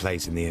which took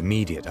place in the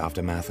immediate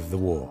aftermath of the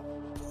war.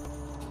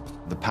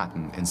 The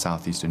pattern in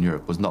southeastern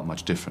Europe was not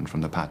much different from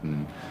the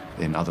pattern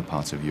in other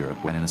parts of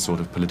Europe, when in a sort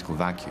of political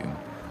vacuum,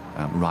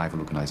 rival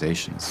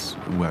organizations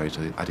were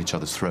at each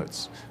other's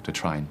throats to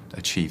try and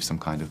achieve some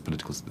kind of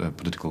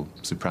political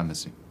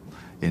supremacy.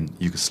 In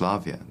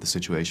Yugoslavia, the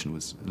situation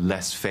was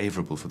less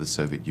favorable for the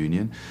Soviet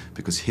Union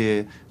because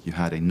here you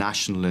had a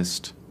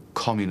nationalist,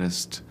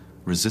 communist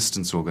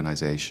resistance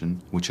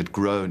organization which had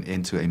grown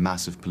into a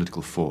massive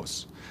political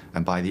force.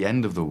 And by the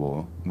end of the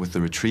war, with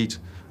the retreat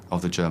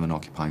of the German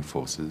occupying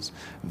forces,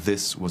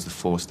 this was the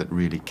force that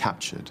really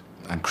captured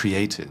and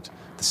created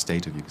the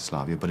state of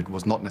Yugoslavia, but it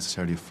was not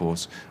necessarily a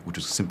force which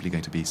was simply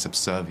going to be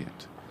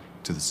subservient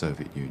to the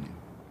Soviet Union.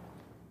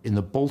 In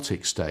the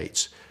Baltic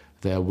states,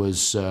 there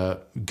was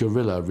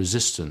guerrilla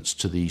resistance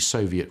to the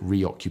Soviet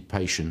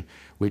reoccupation,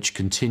 which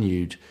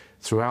continued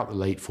throughout the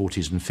late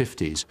 40s and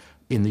 50s.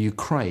 In the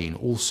Ukraine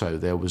also,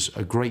 there was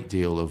a great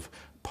deal of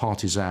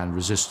partisan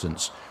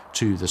resistance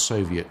to the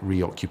Soviet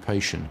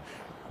reoccupation.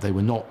 They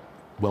were not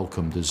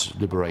welcomed as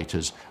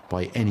liberators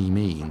by any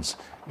means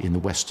in the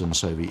Western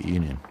Soviet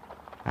Union.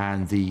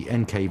 And the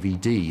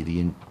NKVD, the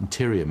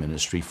Interior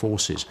Ministry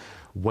forces,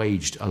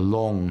 waged a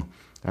long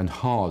and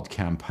hard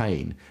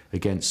campaign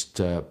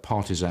against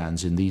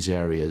partisans in these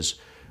areas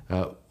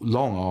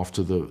long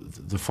after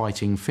the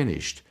fighting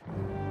finished.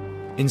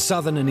 In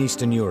southern and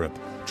eastern Europe,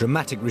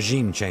 dramatic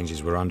regime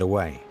changes were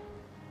underway.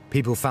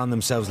 People found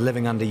themselves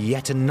living under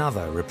yet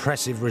another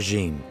repressive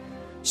regime,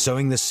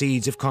 sowing the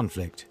seeds of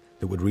conflict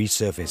that would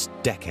resurface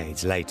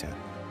decades later.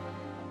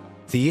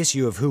 The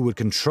issue of who would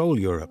control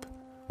Europe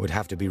would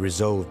have to be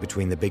resolved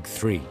between the big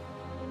three.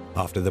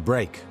 After the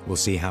break, we'll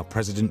see how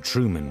President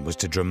Truman was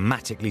to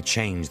dramatically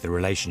change the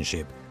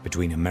relationship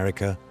between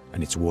America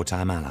and its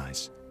wartime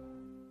allies.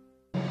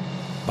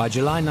 By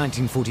July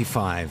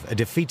 1945, a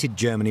defeated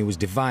Germany was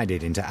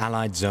divided into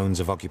Allied zones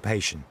of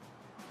occupation.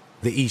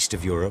 The east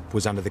of Europe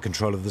was under the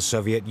control of the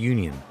Soviet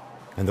Union,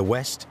 and the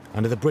west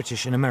under the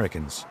British and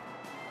Americans.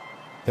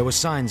 There were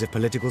signs of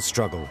political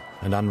struggle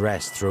and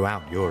unrest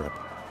throughout Europe.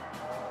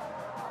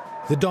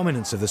 The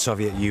dominance of the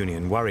Soviet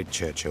Union worried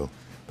Churchill,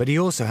 but he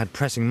also had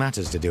pressing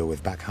matters to deal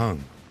with back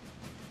home.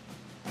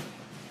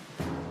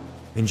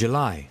 In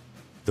July,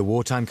 the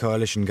wartime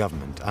coalition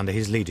government under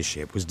his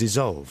leadership was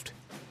dissolved.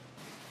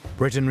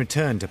 Britain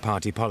returned to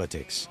party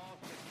politics.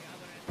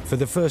 For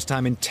the first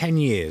time in 10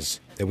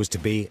 years, there was to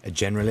be a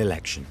general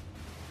election.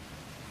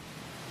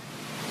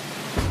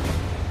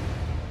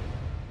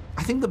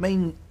 I think the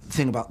main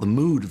thing about the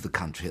mood of the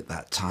country at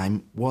that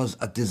time was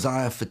a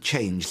desire for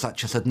change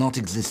such as had not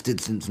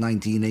existed since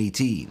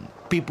 1918.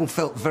 People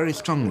felt very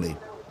strongly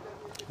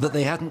that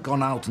they hadn't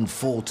gone out and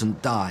fought and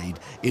died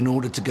in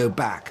order to go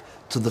back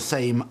to the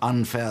same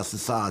unfair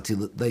society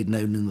that they'd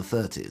known in the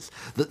 30s,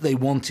 that they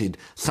wanted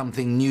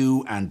something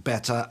new and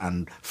better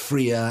and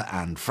freer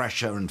and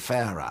fresher and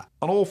fairer.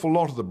 An awful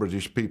lot of the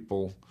British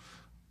people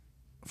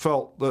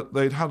felt that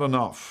they'd had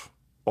enough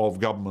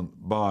of government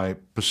by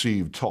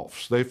perceived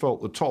toffs. They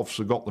felt the toffs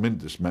had got them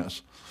into this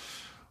mess,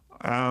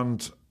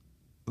 and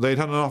they'd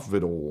had enough of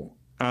it all,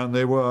 and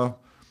they were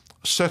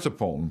set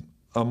upon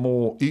a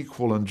more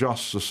equal and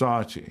just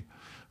society,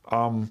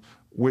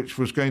 which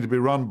was going to be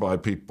run by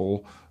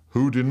people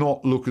who did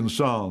not look and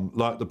sound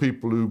like the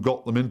people who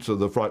got them into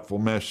the frightful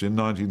mess in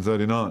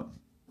 1939.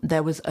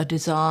 There was a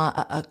desire,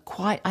 a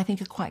quite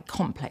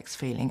complex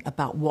feeling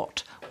about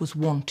what was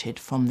wanted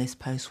from this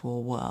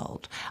post-war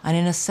world. And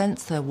in a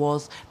sense, there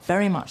was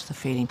very much the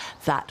feeling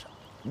that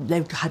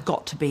there had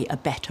got to be a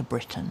better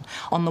Britain.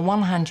 On the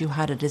one hand, you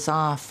had a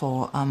desire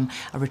for a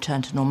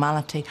return to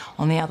normality.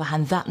 On the other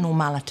hand, that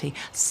normality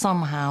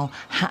somehow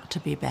had to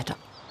be better.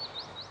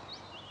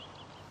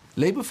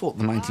 Labour fought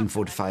the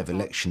 1945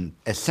 election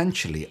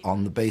essentially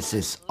on the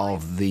basis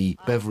of the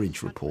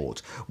Beveridge Report,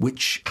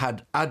 which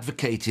had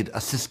advocated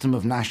a system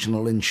of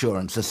national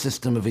insurance, a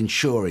system of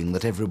ensuring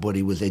that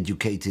everybody was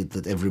educated,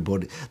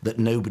 that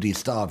nobody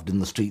starved in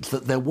the streets,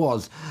 that there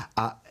was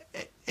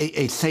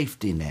a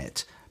safety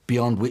net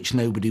beyond which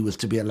nobody was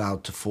to be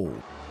allowed to fall.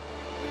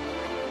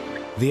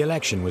 The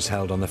election was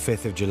held on the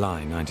 5th of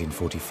July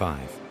 1945.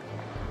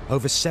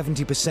 Over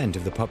 70%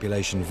 of the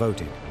population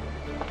voted,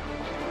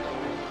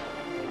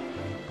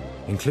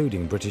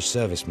 including British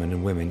servicemen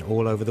and women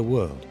all over the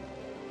world.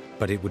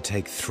 But it would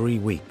take 3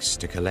 weeks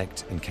to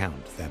collect and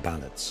count their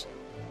ballots.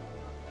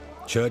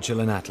 Churchill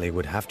and Attlee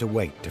would have to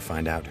wait to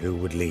find out who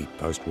would lead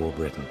post-war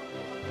Britain.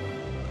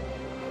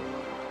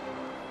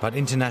 But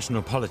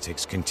international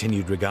politics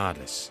continued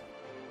regardless.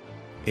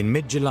 In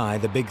mid-July,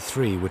 the Big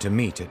Three were to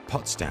meet at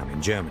Potsdam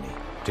in Germany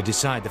to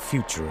decide the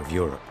future of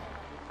Europe.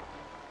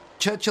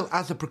 Churchill,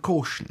 as a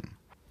precaution,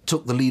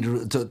 took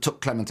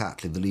Clement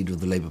Attlee, the leader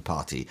of the Labour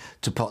Party,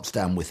 to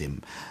Potsdam with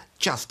him,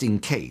 just in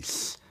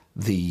case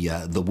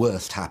the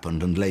worst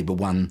happened and Labour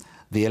won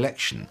the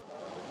election.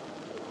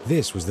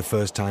 This was the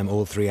first time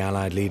all three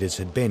Allied leaders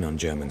had been on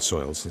German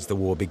soil since the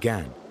war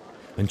began,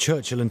 and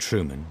Churchill and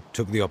Truman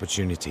took the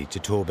opportunity to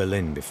tour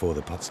Berlin before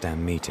the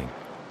Potsdam meeting.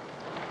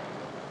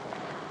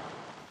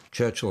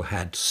 Churchill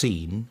had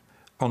seen,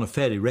 on a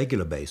fairly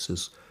regular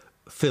basis,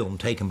 film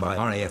taken by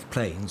RAF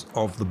planes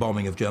of the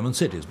bombing of German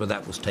cities, but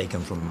that was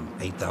taken from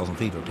 8,000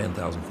 feet or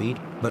 10,000 feet.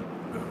 But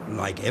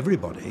like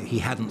everybody, he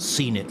hadn't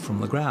seen it from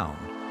the ground.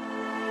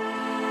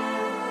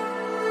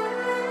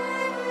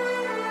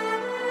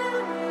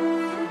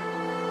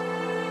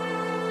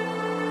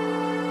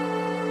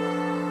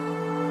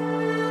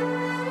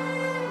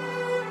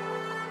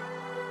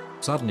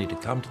 Suddenly to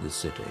come to this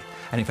city,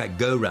 and in fact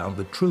go round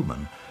with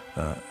Truman,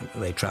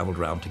 they travelled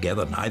around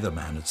together, neither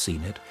man had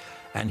seen it,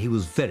 and he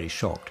was very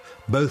shocked,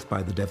 both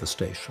by the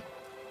devastation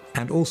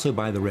and also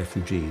by the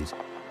refugees.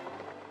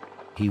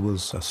 He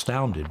was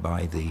astounded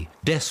by the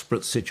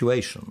desperate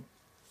situation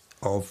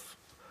of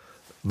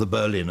the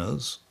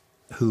Berliners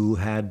who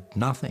had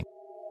nothing.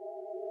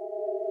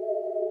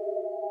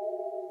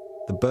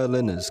 The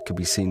Berliners could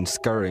be seen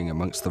scurrying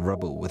amongst the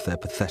rubble with their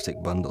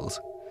pathetic bundles.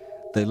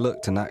 They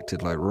looked and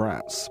acted like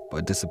rats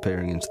by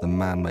disappearing into the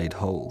man-made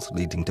holes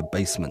leading to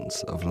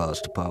basements of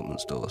large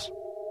department stores.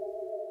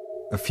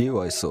 A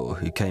few I saw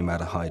who came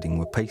out of hiding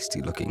were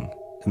pasty-looking,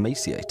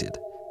 emaciated,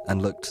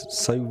 and looked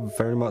so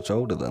very much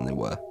older than they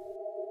were.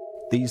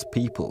 These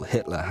people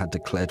Hitler had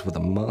declared were the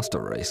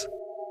master race.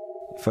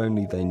 If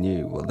only they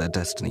knew what their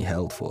destiny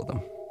held for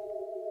them.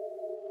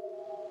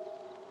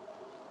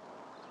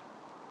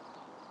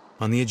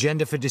 On the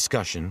agenda for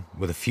discussion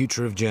were the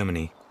future of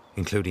Germany,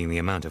 including the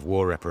amount of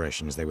war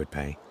reparations they would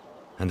pay,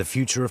 and the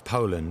future of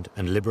Poland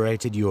and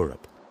liberated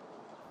Europe.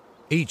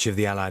 Each of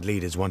the Allied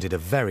leaders wanted a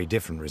very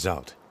different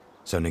result,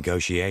 so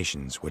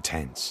negotiations were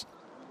tense.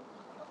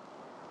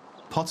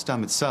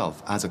 Potsdam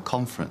itself, as a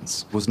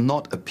conference, was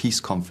not a peace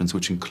conference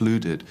which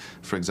included,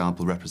 for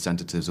example,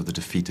 representatives of the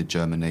defeated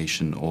German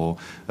nation or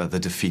the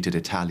defeated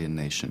Italian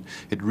nation.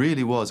 It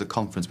really was a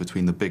conference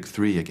between the big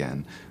three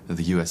again,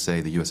 the USA,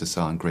 the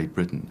USSR and Great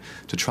Britain,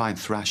 to try and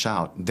thrash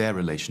out their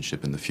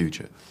relationship in the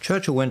future.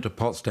 Churchill went to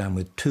Potsdam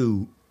with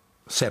two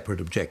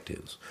separate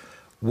objectives.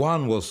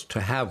 One was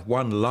to have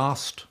one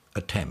last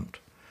attempt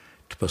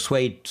to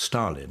persuade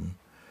Stalin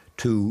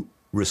to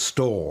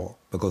restore,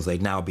 because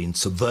they'd now been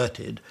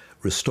subverted,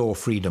 restore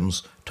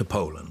freedoms to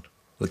Poland,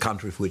 the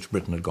country for which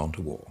Britain had gone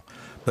to war.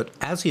 But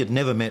as he had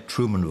never met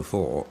Truman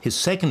before, his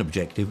second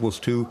objective was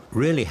to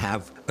really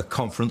have a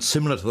conference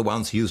similar to the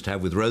ones he used to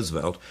have with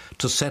Roosevelt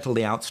to settle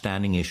the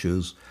outstanding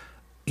issues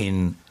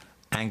in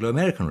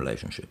Anglo-American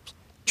relationships.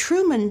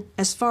 Truman,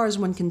 as far as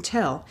one can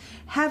tell,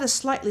 had a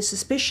slightly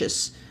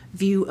suspicious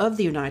view of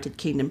the United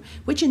Kingdom,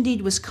 which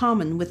indeed was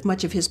common with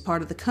much of his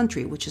part of the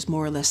country, which is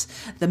more or less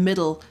the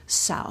middle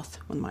South,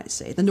 one might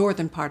say, the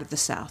northern part of the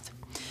South,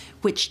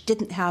 which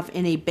didn't have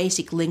any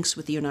basic links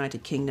with the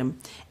United Kingdom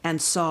and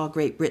saw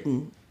Great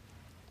Britain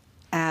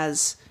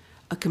as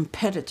a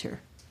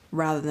competitor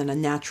rather than a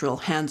natural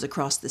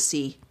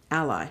hands-across-the-sea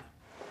ally.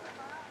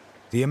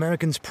 The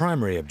Americans'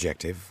 primary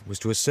objective was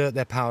to assert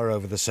their power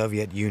over the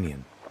Soviet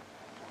Union.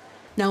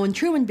 Now, when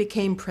Truman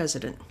became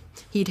president,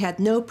 he'd had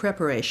no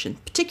preparation,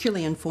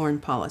 particularly in foreign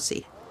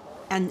policy.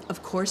 And,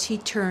 of course, he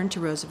turned to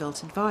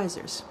Roosevelt's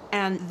advisors.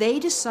 And they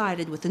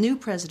decided, with the new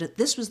president,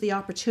 this was the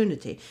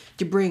opportunity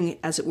to bring,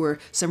 as it were,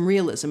 some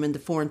realism into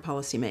foreign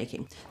policy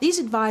making. These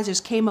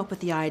advisors came up with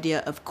the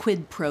idea of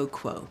quid pro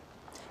quo.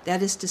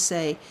 That is to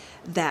say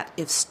that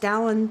if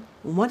Stalin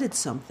wanted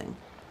something,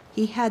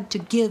 he had to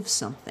give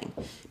something,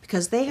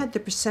 because they had the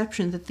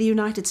perception that the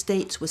United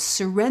States was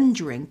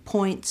surrendering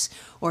points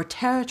or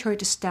territory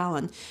to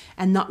Stalin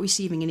and not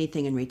receiving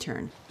anything in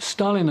return.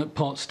 Stalin at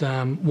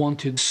Potsdam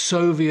wanted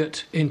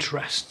Soviet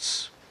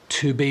interests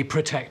to be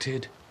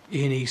protected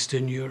in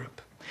Eastern Europe.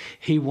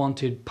 He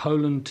wanted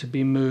Poland to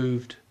be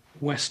moved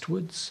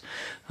westwards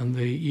and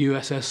the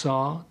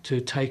USSR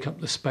to take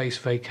up the space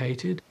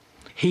vacated.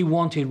 He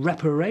wanted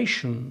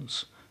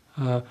reparations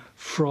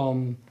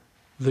from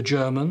the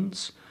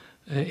Germans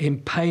in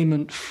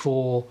payment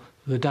for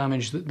the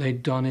damage that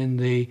they'd done in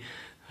the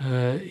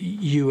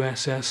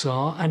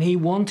USSR, and he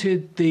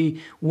wanted the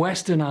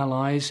Western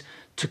Allies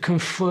to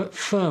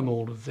confirm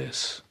all of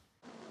this.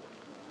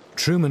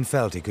 Truman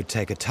felt he could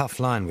take a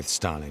tough line with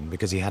Stalin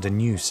because he had a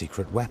new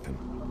secret weapon.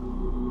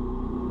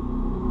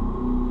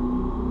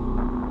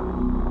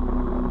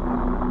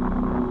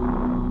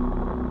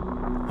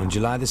 On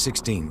July the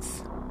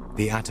 16th,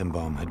 the atom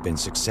bomb had been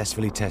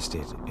successfully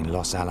tested in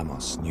Los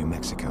Alamos, New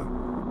Mexico.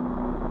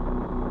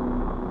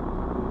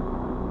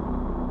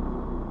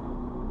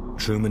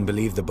 Truman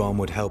believed the bomb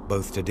would help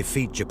both to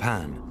defeat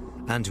Japan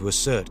and to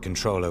assert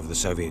control over the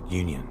Soviet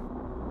Union.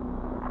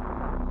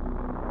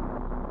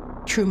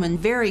 Truman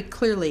very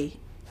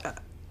clearly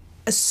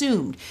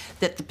assumed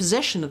that the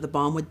possession of the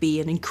bomb would be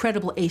an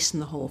incredible ace in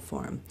the hole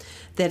for him,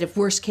 that if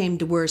worse came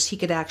to worse, he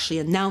could actually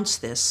announce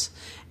this,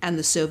 and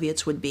the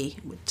Soviets would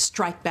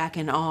strike back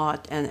in awe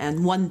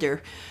and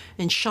wonder,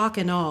 in shock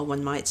and awe,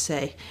 one might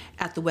say,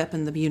 at the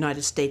weapon the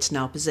United States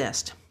now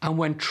possessed. And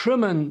when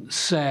Truman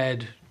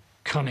said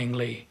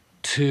cunningly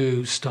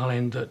to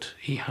Stalin that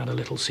he had a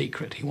little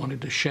secret, he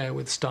wanted to share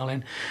with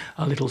Stalin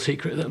a little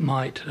secret that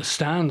might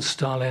astound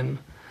Stalin.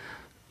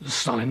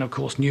 Stalin, of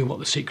course, knew what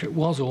the secret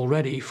was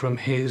already from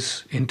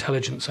his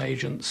intelligence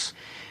agents.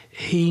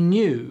 He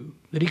knew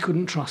that he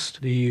couldn't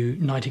trust the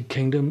United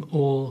Kingdom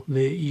or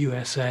the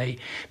USA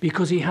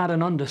because he had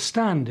an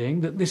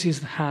understanding that this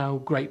is how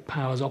great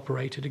powers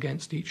operated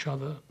against each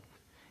other.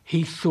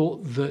 He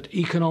thought that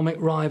economic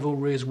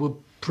rivalries would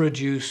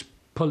produce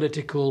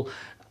political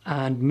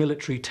and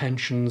military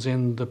tensions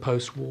in the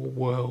post-war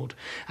world.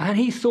 And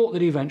he thought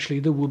that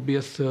eventually there would be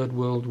a Third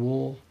World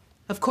War.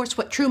 Of course,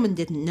 what Truman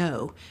didn't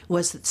know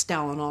was that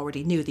Stalin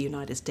already knew the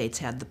United States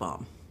had the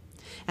bomb.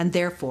 And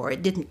therefore,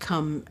 it didn't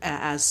come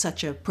as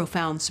such a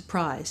profound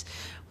surprise.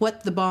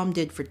 What the bomb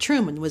did for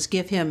Truman was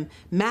give him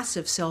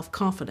massive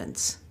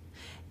self-confidence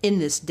in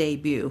this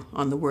debut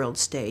on the world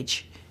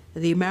stage.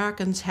 The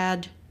Americans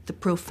had the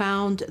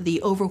profound,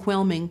 the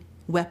overwhelming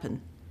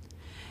weapon,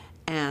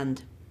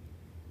 and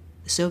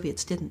the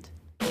Soviets didn't.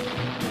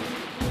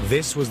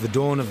 This was the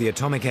dawn of the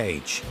atomic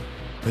age.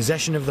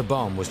 Possession of the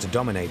bomb was to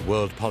dominate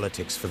world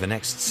politics for the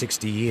next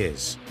 60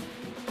 years.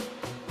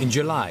 In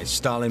July,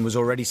 Stalin was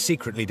already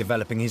secretly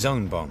developing his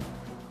own bomb.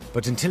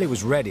 But until it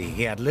was ready,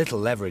 he had little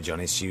leverage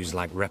on issues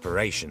like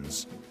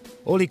reparations.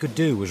 All he could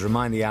do was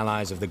remind the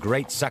Allies of the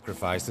great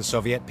sacrifice the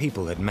Soviet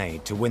people had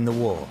made to win the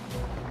war.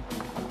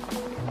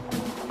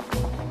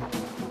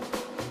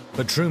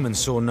 But Truman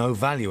saw no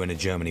value in a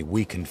Germany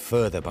weakened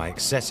further by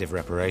excessive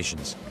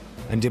reparations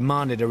and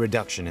demanded a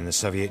reduction in the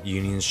Soviet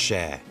Union's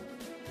share.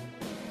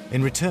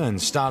 In return,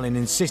 Stalin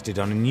insisted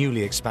on a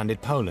newly expanded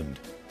Poland,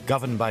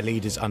 governed by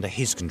leaders under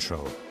his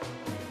control.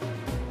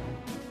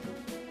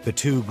 The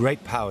two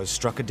great powers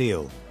struck a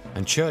deal,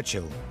 and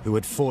Churchill, who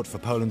had fought for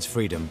Poland's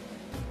freedom,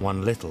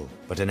 won little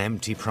but an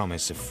empty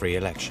promise of free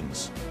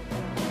elections.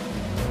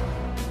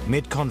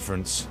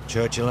 Mid-conference,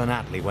 Churchill and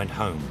Attlee went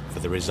home for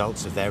the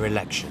results of their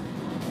election.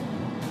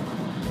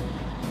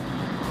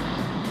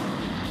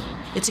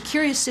 It's a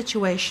curious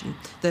situation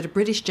that a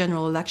British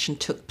general election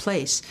took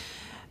place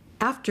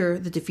after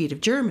the defeat of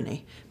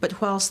Germany,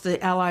 but whilst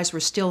the Allies were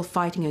still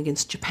fighting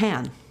against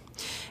Japan.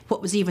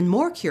 What was even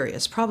more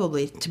curious,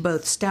 probably to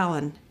both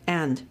Stalin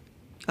and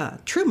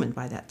Truman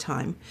by that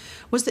time,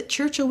 was that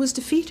Churchill was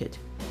defeated.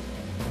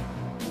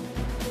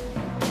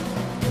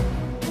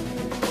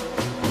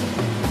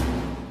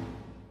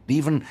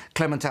 Even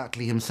Clement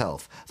Attlee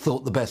himself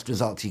thought the best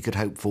result he could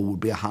hope for would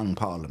be a hung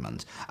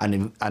parliament,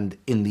 and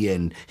in the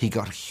end he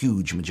got a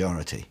huge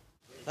majority.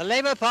 The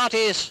Labour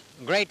Party's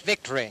great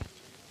victory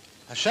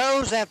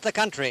shows that the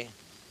country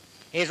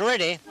is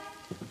ready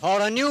for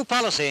a new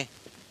policy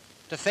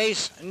to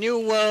face new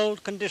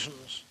world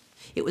conditions.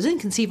 It was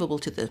inconceivable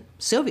to the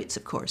Soviets,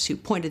 of course, who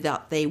pointed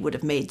out they would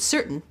have made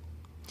certain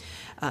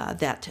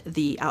that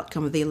the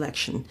outcome of the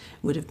election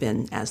would have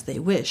been as they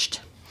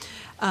wished.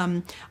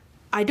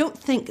 I don't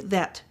think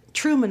that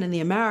Truman and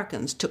the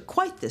Americans took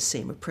quite this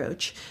same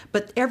approach,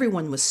 but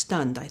everyone was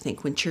stunned, I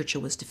think, when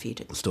Churchill was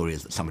defeated. The story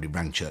is that somebody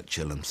rang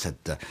Churchill and said,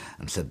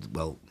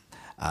 well,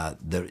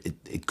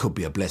 it could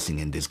be a blessing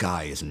in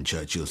disguise, and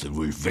Churchill said,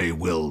 we're very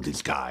well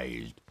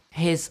disguised.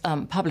 His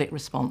public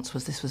response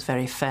was this was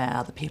very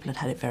fair, the people had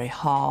had it very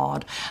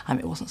hard,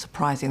 it wasn't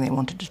surprising they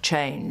wanted to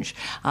change.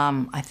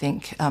 I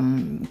think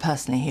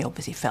personally he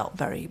obviously felt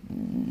very,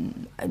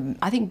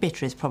 I think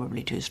bitter is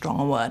probably too strong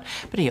a word,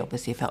 but he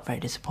obviously felt very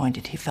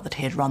disappointed. He felt that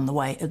he had run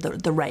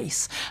the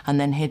race, and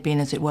then he had been,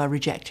 as it were,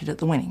 rejected at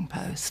the winning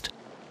post.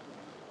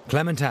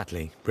 Clement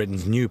Attlee,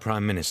 Britain's new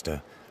Prime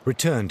Minister,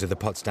 returned to the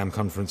Potsdam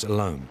Conference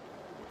alone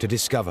to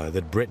discover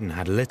that Britain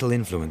had little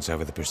influence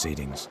over the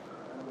proceedings.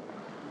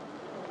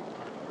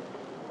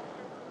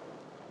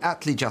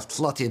 Attlee just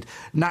slotted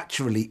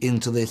naturally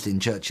into this in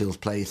Churchill's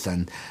place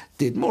and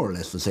did more or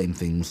less the same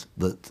things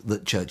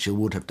that Churchill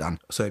would have done.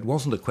 So it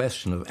wasn't a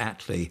question of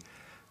Attlee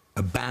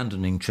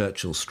abandoning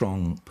Churchill's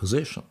strong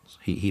positions.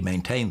 He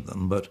maintained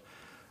them, but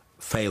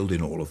failed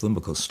in all of them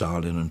because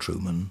Stalin and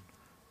Truman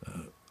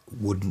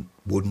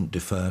wouldn't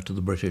defer to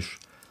the British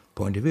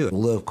point of view.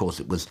 Although, of course,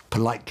 it was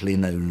politely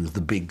known as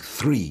the Big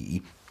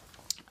Three,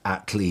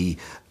 Attlee,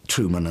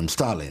 Truman and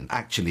Stalin.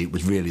 Actually, it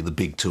was really the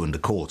Big 2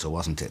 1/4,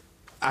 wasn't it?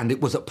 And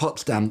it was at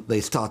Potsdam they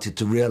started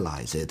to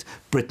realise it.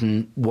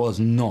 Britain was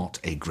not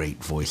a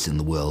great voice in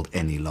the world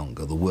any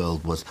longer. The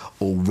world was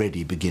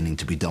already beginning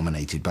to be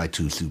dominated by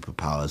two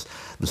superpowers,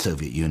 the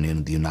Soviet Union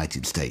and the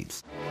United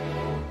States.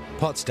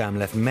 Potsdam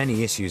left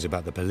many issues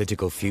about the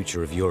political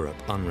future of Europe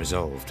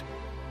unresolved.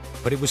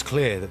 But it was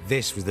clear that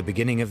this was the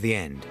beginning of the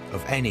end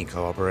of any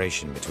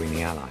cooperation between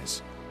the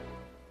Allies.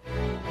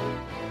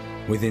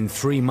 Within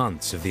 3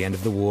 months of the end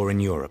of the war in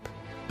Europe,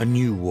 a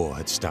new war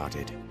had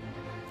started.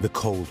 The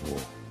Cold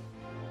War.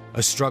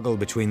 A struggle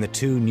between the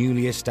two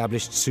newly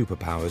established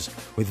superpowers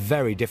with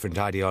very different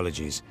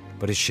ideologies,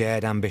 but a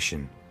shared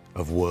ambition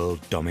of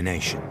world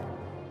domination.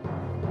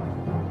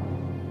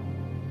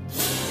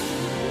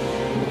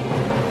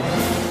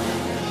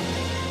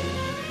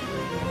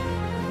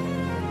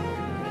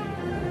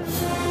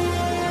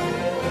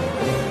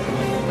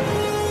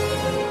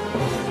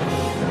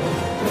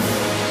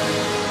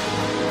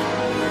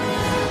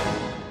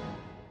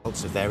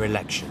 Of their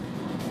election.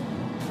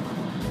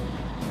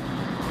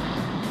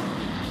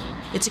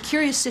 It's a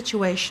curious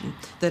situation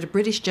that a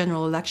British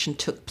general election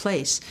took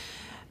place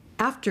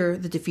after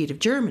the defeat of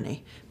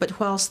Germany, but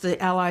whilst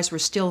the Allies were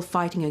still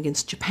fighting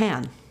against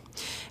Japan.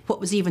 What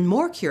was even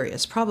more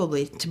curious,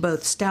 probably to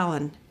both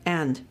Stalin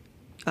and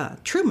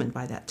Truman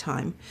by that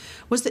time,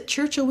 was that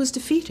Churchill was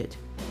defeated.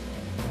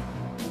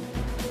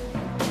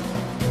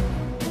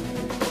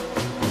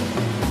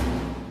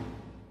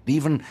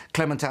 Even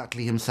Clement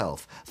Attlee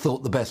himself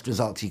thought the best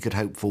result he could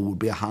hope for would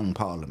be a hung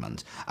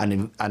parliament,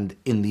 and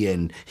in the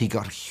end he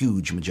got a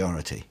huge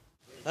majority.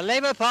 The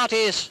Labour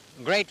Party's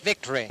great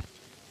victory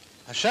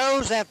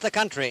shows that the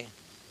country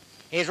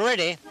is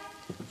ready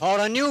for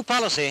a new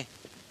policy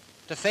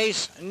to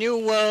face new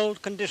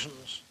world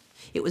conditions.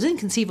 It was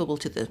inconceivable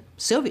to the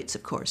Soviets,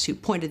 of course, who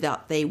pointed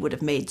out they would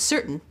have made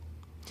certain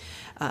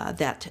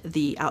that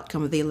the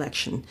outcome of the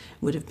election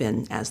would have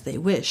been as they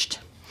wished.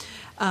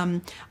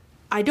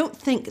 I don't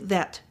think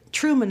that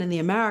Truman and the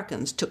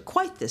Americans took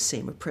quite this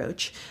same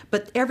approach,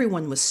 but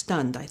everyone was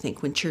stunned, I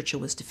think, when Churchill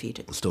was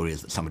defeated. The story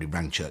is that somebody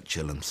rang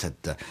Churchill and said,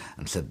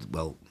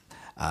 well,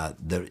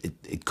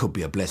 it could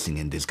be a blessing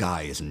in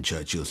disguise, and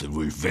Churchill said,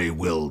 we're very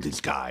well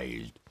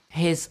disguised.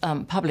 His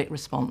public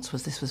response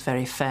was this was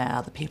very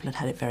fair, the people had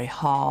had it very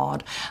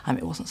hard,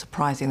 it wasn't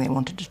surprising they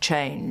wanted to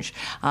change.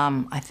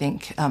 I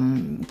think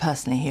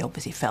personally he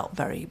obviously felt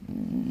very,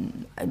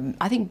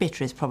 I think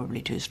bitter is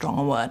probably too strong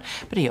a word,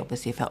 but he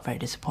obviously felt very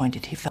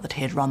disappointed. He felt that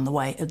he had run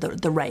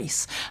the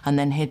race and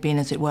then he'd been,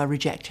 as it were,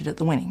 rejected at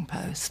the winning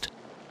post.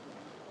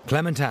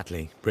 Clement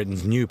Attlee,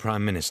 Britain's new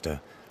Prime Minister,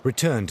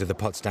 returned to the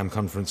Potsdam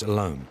Conference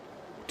alone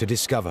to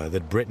discover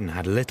that Britain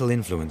had little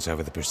influence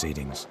over the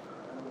proceedings.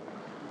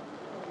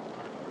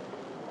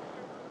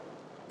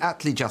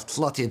 Attlee just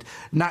slotted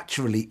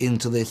naturally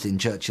into this in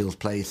Churchill's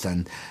place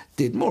and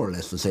did more or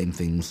less the same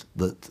things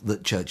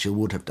that Churchill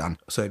would have done.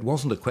 So it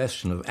wasn't a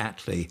question of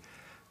Attlee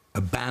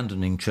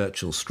abandoning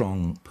Churchill's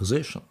strong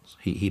positions.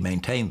 He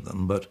maintained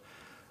them, but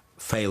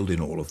failed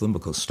in all of them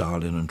because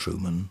Stalin and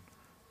Truman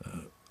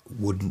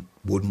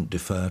wouldn't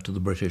defer to the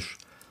British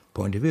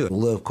point of view.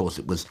 Although, of course,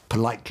 it was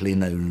politely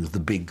known as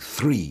the Big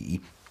Three,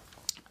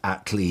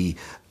 Attlee,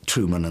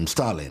 Truman and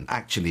Stalin.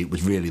 Actually, it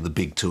was really the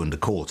Big 2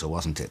 1/4,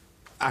 wasn't it?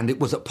 And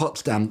it was at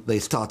Potsdam they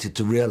started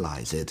to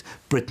realise it.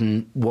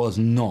 Britain was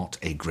not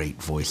a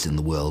great voice in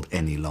the world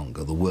any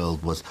longer. The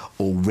world was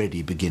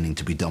already beginning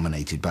to be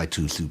dominated by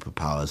two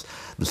superpowers,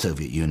 the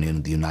Soviet Union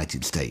and the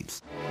United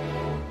States.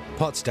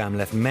 Potsdam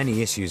left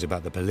many issues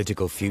about the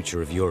political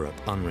future of Europe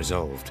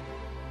unresolved.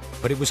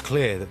 But it was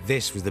clear that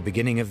this was the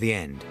beginning of the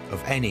end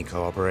of any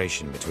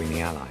cooperation between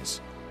the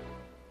Allies.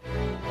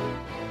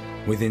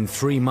 Within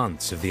 3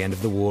 months of the end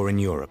of the war in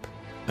Europe,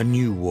 a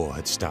new war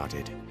had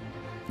started.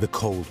 The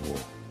Cold War.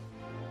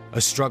 A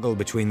struggle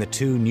between the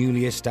two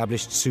newly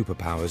established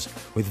superpowers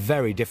with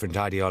very different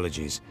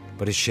ideologies,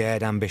 but a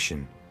shared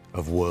ambition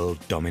of world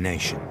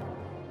domination.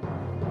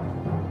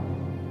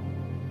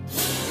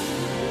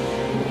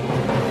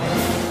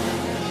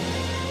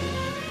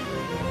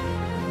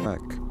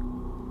 Back.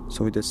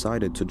 So he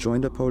decided to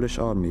join the Polish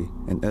army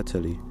in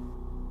Italy.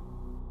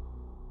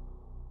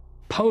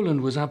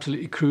 Poland was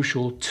absolutely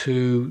crucial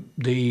to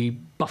the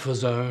buffer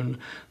zone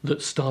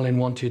that Stalin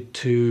wanted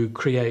to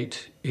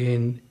create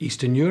in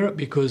Eastern Europe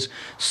because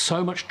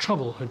so much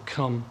trouble had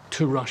come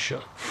to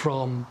Russia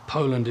from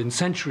Poland in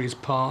centuries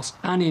past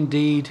and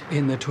indeed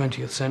in the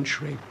 20th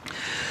century.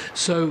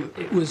 So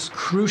it was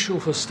crucial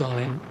for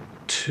Stalin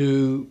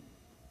to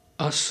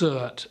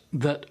assert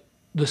that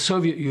the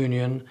Soviet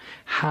Union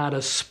had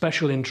a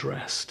special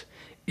interest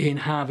in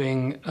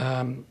having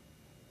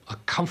a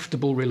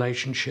comfortable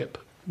relationship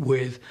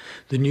with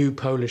the new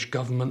Polish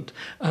government,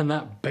 and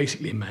that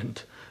basically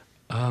meant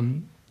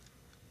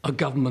a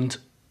government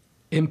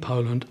in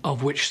Poland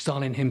of which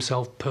Stalin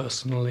himself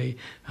personally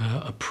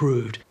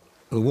approved.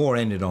 The war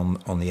ended on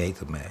the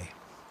 8th of May,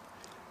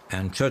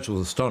 and Churchill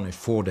was astonished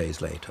 4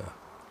 days later,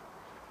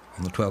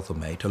 on the 12th of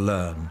May, to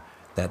learn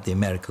that the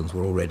Americans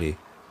were already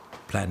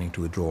planning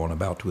to withdraw and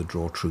about to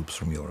withdraw troops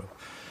from Europe.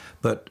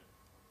 But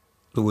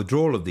the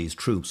withdrawal of these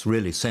troops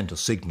really sent a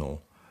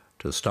signal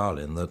to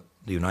Stalin that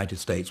the United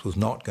States was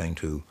not going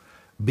to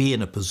be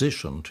in a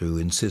position to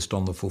insist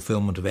on the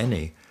fulfillment of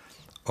any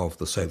of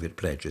the Soviet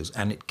pledges,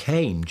 and it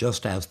came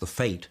just as the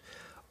fate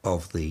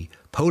of the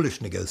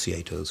Polish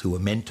negotiators, who were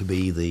meant to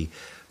be the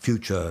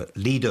future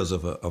leaders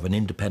of an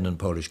independent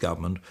Polish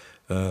government,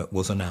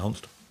 was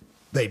announced.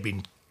 They'd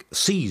been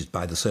seized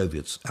by the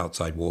Soviets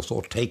outside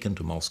Warsaw, taken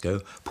to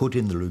Moscow, put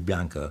in the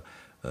Lubyanka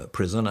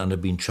prison, and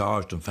had been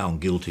charged and found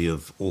guilty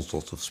of all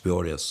sorts of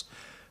spurious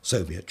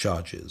Soviet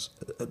charges.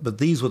 But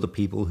these were the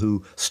people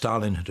who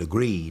Stalin had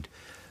agreed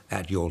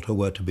at Yalta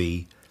were to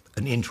be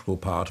an integral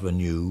part of a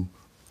new,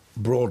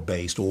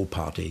 broad-based,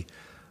 all-party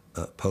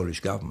Polish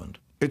government.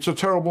 It's a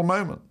terrible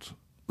moment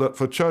that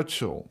for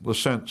Churchill, the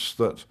sense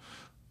that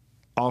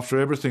after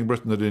everything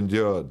Britain had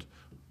endured,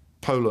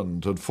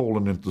 Poland had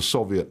fallen into the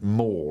Soviet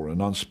maw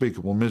and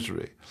unspeakable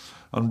misery,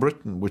 and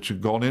Britain, which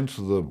had gone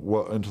into the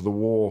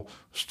war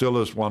still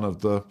as one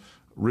of the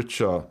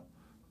richer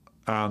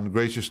and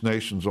greatest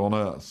nations on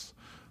earth,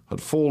 had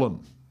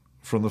fallen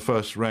from the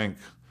first rank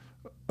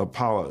of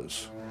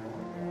powers.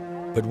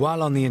 But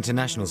while on the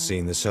international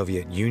scene the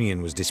Soviet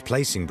Union was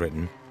displacing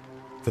Britain,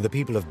 for the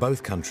people of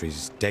both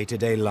countries,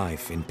 day-to-day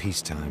life in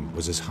peacetime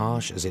was as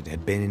harsh as it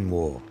had been in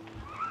war.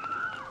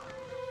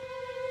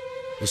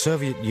 The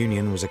Soviet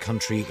Union was a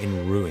country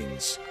in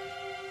ruins.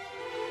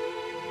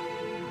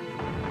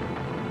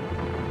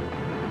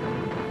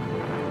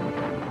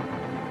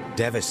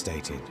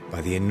 Devastated by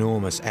the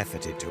enormous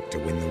effort it took to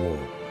win the war.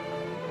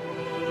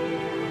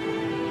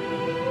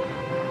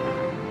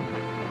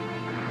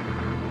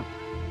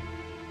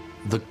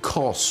 The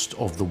cost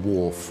of the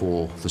war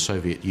for the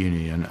Soviet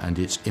Union and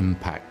its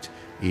impact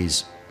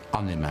is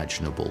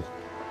unimaginable.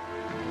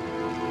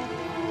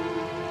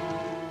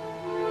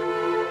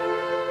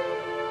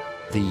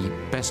 The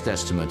best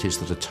estimate is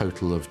that a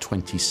total of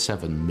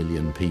 27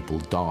 million people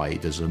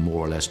died as a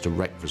more or less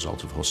direct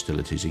result of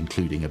hostilities,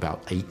 including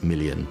about 8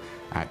 million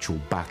actual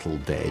battle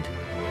dead.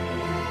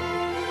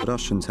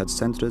 Russians had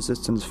sent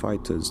resistance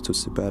fighters to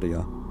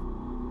Siberia.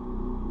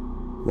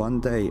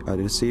 One day I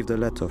received a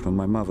letter from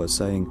my mother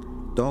saying,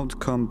 "Don't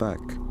come back."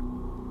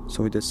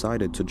 So we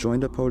decided to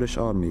join the Polish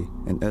army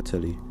in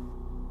Italy.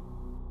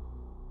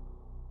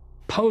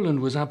 Poland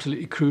was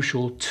absolutely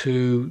crucial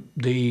to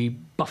the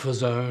buffer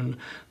zone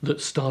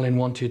that Stalin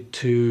wanted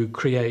to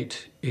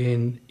create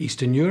in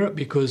Eastern Europe,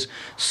 because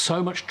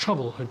so much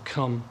trouble had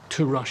come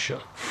to Russia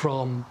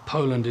from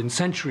Poland in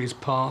centuries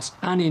past,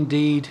 and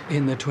indeed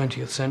in the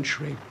 20th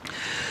century.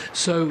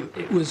 So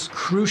it was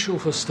crucial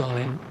for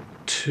Stalin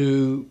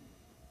to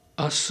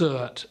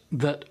assert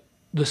that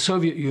the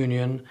Soviet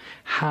Union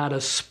had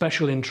a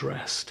special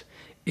interest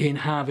in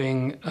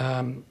having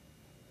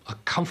a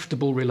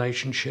comfortable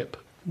relationship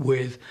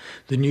with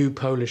the new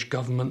Polish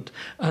government,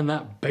 and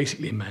that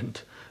basically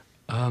meant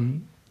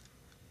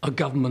a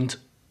government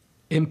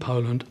in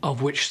Poland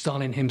of which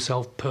Stalin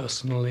himself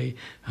personally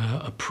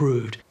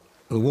approved.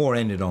 The war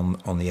ended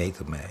on the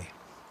 8th of May,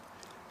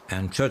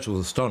 and Churchill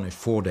was astonished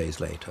 4 days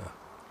later,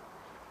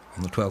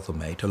 on the 12th of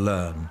May, to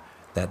learn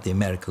that the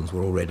Americans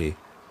were already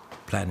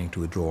planning to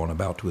withdraw and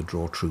about to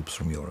withdraw troops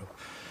from Europe.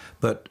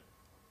 But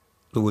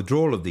the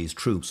withdrawal of these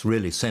troops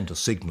really sent a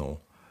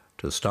signal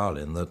to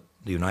Stalin that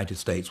the United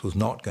States was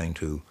not going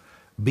to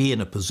be in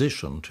a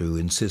position to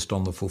insist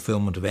on the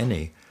fulfillment of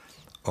any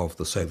of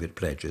the Soviet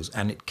pledges,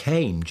 and it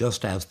came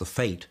just as the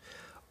fate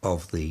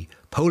of the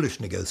Polish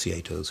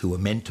negotiators, who were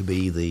meant to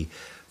be the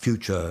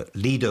future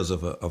leaders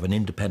of an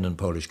independent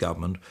Polish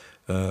government,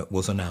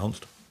 was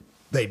announced.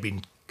 They'd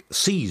been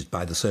seized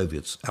by the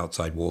Soviets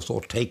outside Warsaw,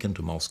 taken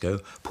to Moscow,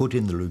 put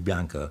in the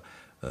Lubyanka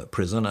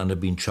prison, and had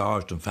been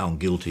charged and found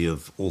guilty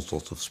of all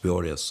sorts of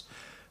spurious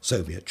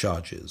Soviet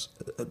charges.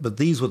 But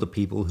these were the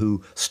people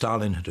who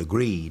Stalin had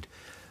agreed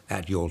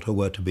at Yalta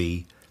were to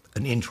be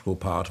an integral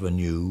part of a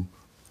new,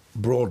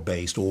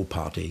 broad-based,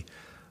 all-party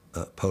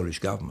Polish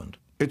government.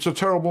 It's a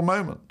terrible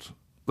moment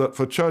that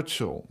for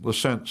Churchill, the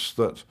sense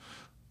that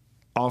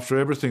after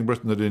everything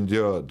Britain had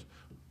endured,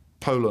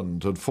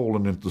 Poland had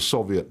fallen into the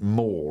Soviet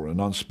maw and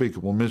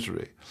unspeakable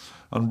misery,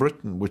 and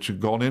Britain, which had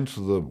gone into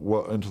the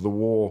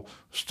war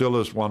still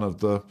as one of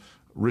the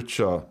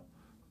richer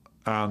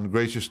and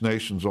greatest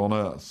nations on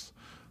earth,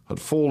 had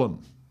fallen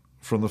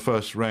from the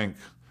first rank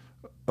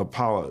of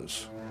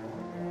powers.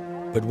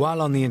 But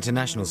while on the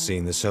international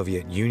scene the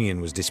Soviet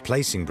Union was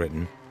displacing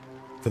Britain,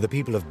 for the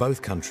people of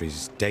both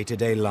countries,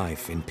 day-to-day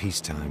life in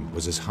peacetime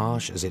was as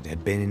harsh as it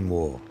had been in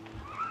war.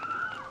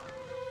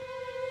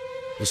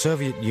 The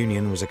Soviet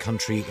Union was a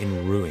country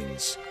in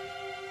ruins.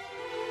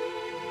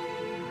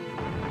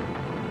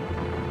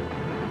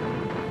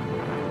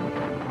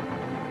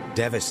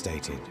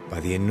 Devastated by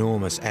the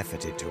enormous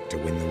effort it took to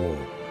win the war.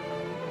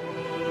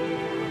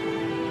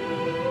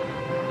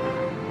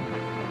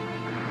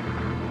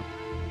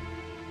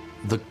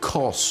 The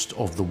cost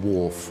of the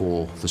war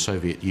for the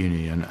Soviet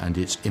Union and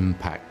its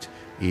impact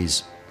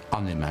is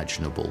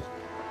unimaginable.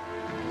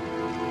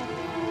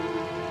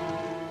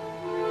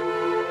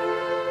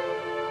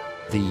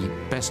 The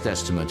best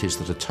estimate is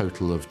that a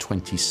total of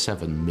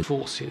 27 million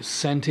forces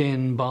sent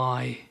in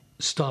by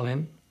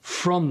Stalin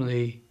from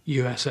the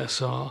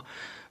USSR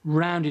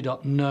rounded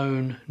up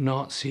known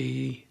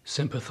Nazi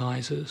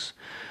sympathizers,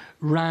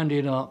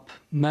 rounded up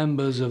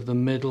members of the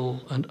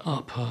middle and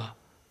upper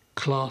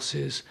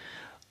classes,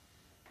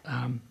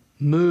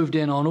 moved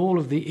in on all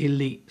of the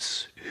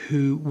elites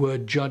who were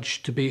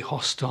judged to be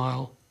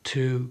hostile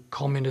to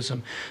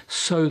communism,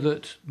 so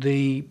that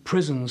the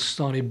prisons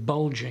started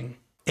bulging.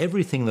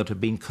 Everything that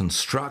had been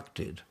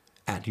constructed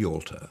at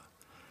Yalta,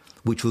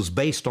 which was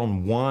based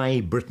on why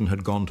Britain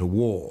had gone to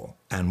war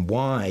and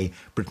why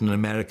Britain and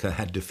America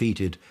had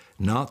defeated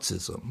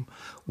Nazism,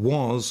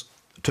 was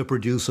to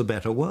produce a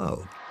better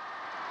world.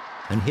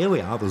 And here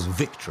we are, there's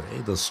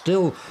victory, there's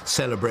still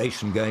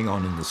celebration going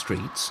on in the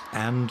streets,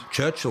 and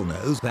Churchill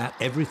knows that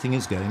everything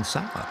is going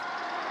sour.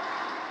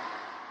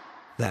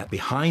 That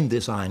behind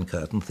this Iron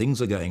Curtain,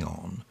 things are going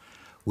on,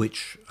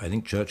 which I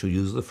think Churchill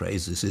uses the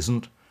phrase, this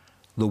isn't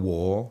the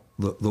war,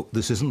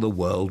 this isn't the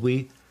world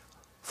we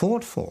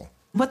fought for.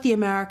 What the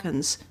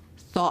Americans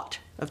thought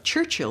of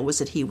Churchill was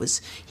that he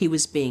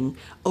was being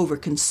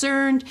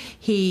over-concerned.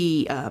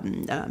 He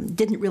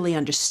didn't really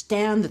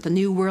understand that the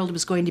new world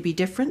was going to be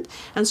different.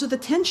 And so the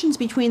tensions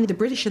between the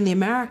British and the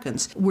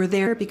Americans were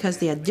there because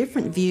they had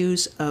different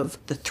views of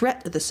the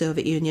threat of the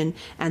Soviet Union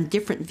and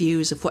different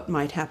views of what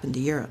might happen to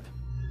Europe.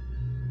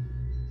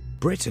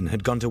 Britain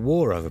had gone to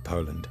war over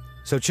Poland,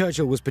 so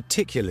Churchill was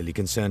particularly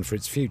concerned for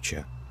its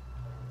future.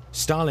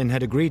 Stalin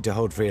had agreed to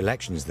hold free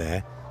elections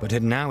there, but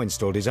had now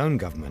installed his own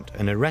government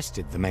and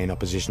arrested the main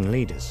opposition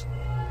leaders.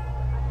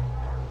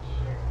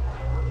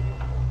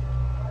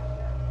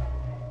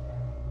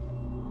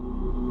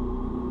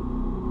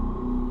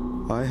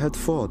 I had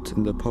fought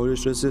in the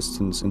Polish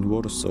resistance in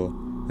Warsaw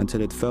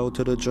until it fell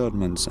to the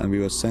Germans and we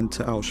were sent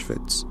to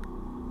Auschwitz.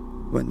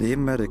 When the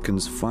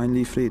Americans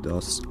finally freed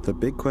us, the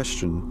big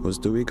question was,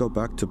 do we go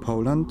back to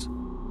Poland?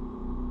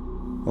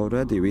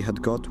 Already we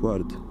had got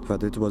word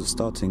that it was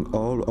starting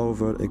all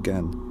over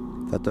again,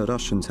 that the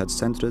Russians had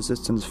sent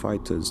resistance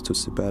fighters to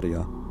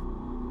Siberia.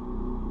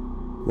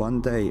 One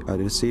day I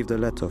received a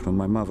letter from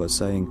my mother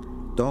saying,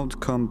 "Don't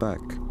come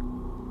back."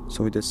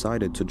 So we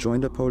decided to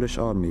join the Polish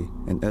army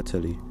in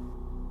Italy.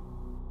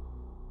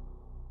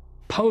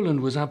 Poland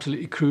was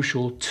absolutely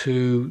crucial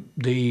to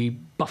the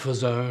buffer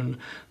zone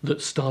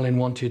that Stalin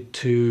wanted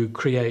to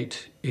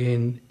create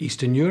in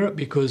Eastern Europe,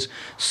 because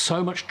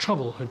so much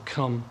trouble had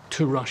come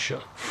to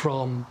Russia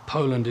from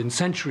Poland in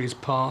centuries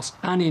past,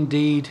 and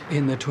indeed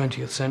in the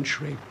 20th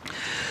century.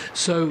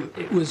 So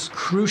it was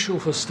crucial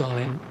for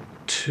Stalin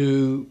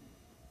to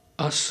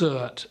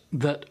assert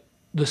that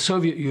the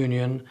Soviet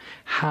Union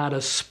had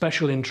a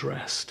special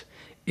interest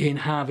in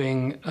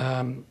having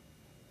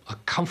a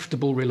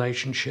comfortable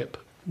relationship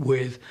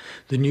with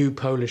the new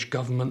Polish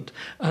government,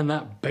 and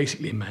that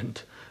basically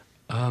meant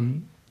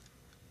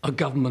a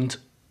government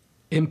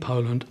in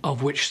Poland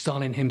of which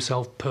Stalin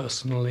himself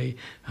personally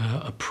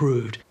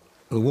approved.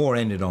 The war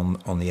ended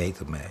on the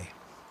 8th of May,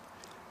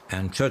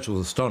 and Churchill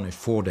was astonished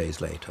 4 days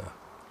later,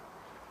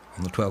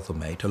 on the 12th of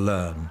May, to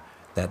learn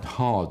that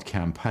hard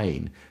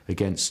campaign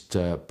against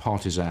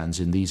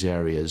partisans in these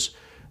areas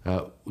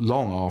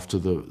long after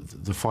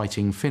the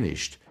fighting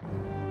finished.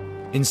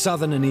 In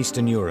southern and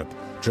eastern Europe,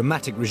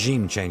 dramatic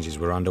regime changes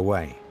were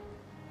underway.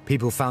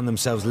 People found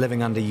themselves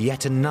living under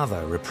yet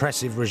another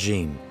repressive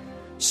regime,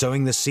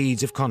 sowing the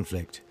seeds of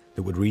conflict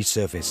that would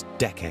resurface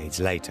decades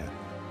later.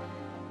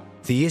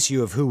 The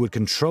issue of who would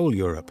control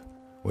Europe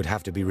would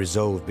have to be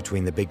resolved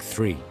between the big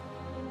three.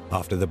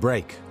 After the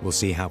break, we'll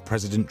see how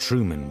President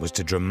Truman was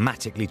to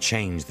dramatically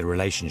change the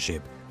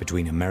relationship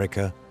between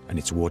America and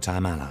its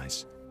wartime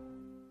allies.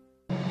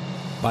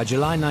 By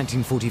July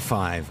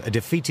 1945, a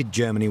defeated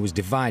Germany was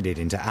divided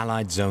into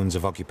Allied zones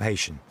of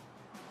occupation.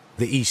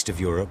 The east of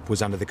Europe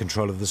was under the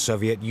control of the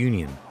Soviet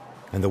Union,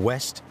 and the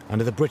west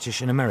under the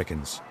British and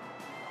Americans.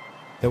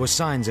 There were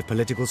signs of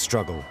political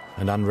struggle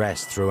and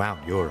unrest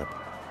throughout Europe.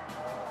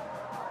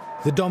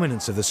 The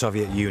dominance of the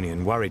Soviet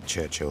Union worried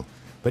Churchill,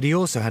 but he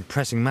also had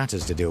pressing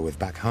matters to deal with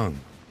back home.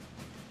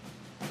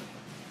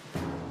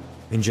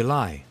 In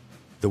July,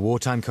 the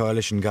wartime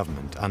coalition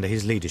government under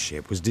his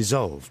leadership was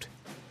dissolved.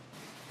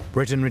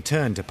 Britain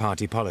returned to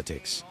party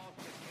politics.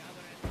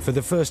 For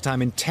the first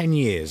time in 10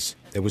 years,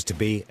 there was to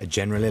be a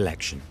general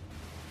election.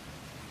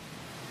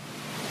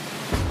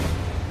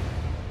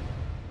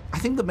 I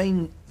think the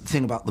main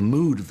thing about the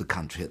mood of the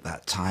country at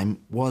that time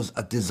was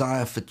a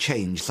desire for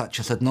change such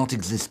as had not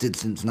existed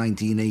since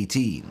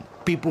 1918.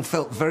 People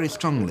felt very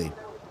strongly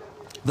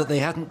that they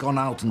hadn't gone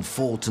out and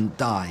fought and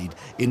died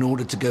in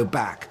order to go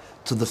back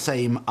to the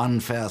same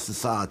unfair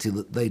society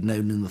that they'd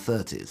known in the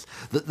 30s,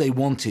 that they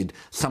wanted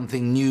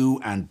something new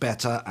and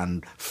better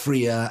and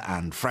freer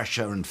and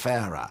fresher and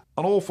fairer.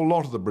 An awful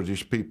lot of the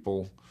British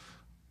people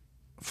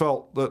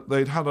felt that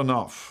they'd had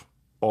enough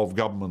of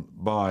government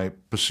by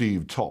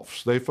perceived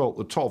toffs. They felt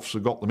the toffs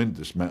had got them into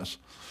this mess,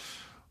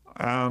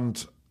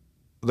 and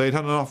they'd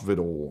had enough of it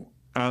all,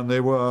 and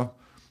they were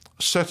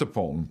set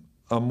upon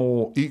a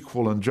more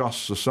equal and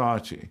just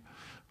society,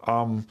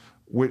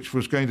 which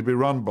was going to be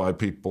run by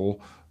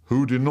people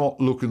who did not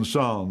look and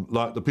sound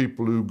like the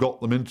people who got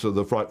them into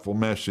the frightful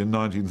mess in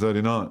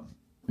 1939.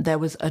 There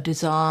was a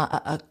desire,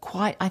 a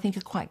quite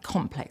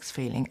complex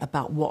feeling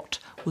about what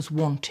was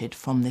wanted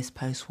from this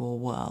post-war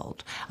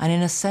world. And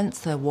in a sense,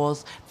 there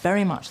was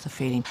very much the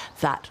feeling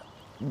that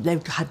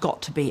there had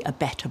got to be a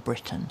better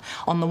Britain.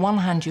 On the one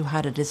hand, you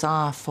had a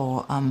desire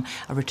for a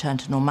return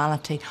to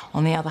normality.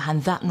 On the other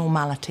hand, that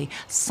normality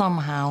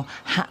somehow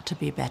had to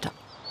be better.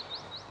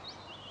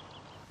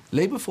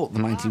 Labour fought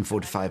the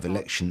 1945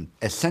 election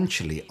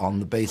essentially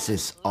on the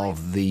basis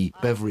of the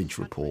Beveridge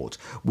Report,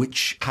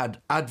 which had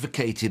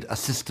advocated a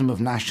system of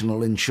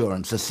national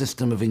insurance, a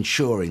system of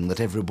ensuring that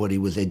everybody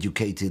was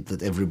educated,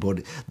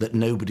 that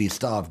nobody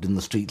starved in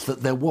the streets,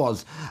 that there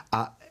was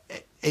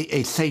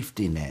a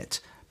safety net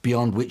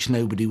beyond which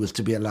nobody was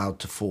to be allowed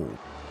to fall.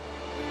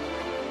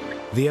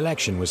 The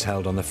election was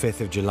held on the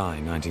 5th of July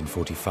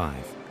 1945.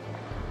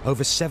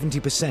 Over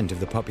 70% of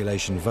the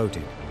population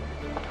voted,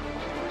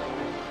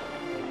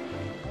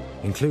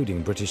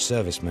 including British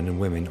servicemen and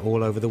women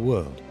all over the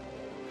world,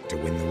 to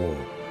win the war.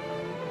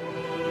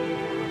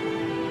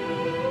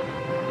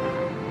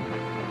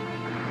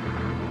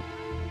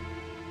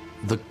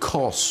 The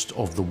cost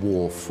of the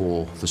war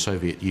for the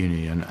Soviet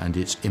Union and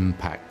its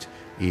impact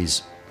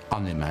is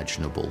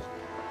unimaginable.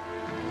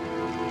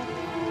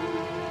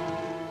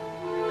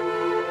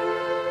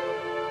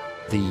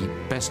 The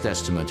best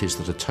estimate is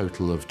that a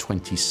total of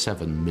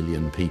 27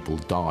 million people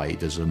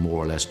died as a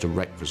more or less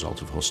direct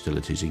result of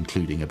hostilities,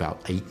 including about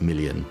 8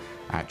 million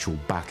actual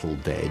battle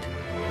dead.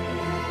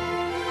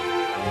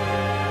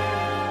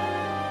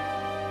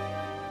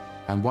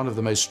 And one of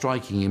the most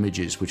striking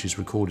images, which is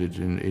recorded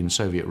in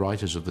Soviet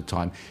writers of the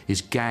time, is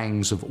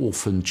gangs of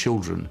orphan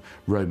children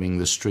roaming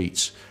the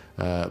streets,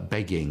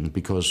 begging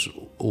because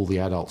all the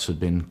adults had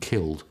been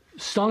killed.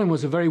 Stalin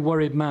was a very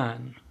worried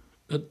man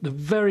at the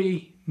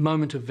very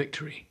moment of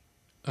victory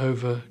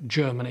over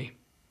Germany,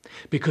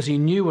 because he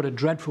knew what a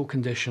dreadful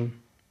condition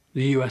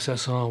the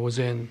USSR was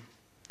in.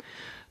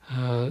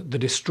 The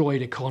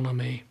destroyed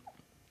economy,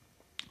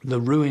 the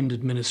ruined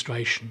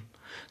administration,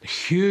 the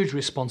huge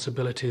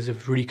responsibilities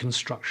of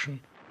reconstruction.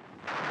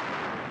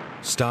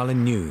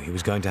 Stalin knew he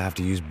was going to have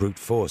to use brute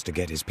force to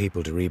get his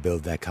people to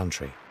rebuild their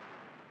country.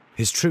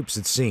 His troops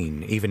had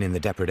seen, even in the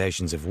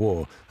depredations of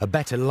war, a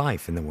better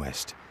life in the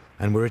West,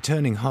 and were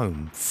returning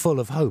home full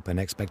of hope and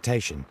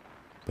expectation,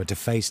 but to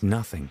face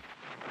nothing.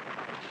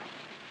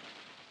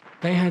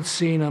 They had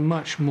seen a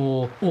much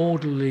more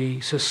orderly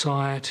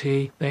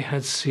society. They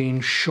had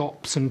seen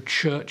shops and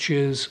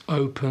churches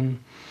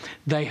open.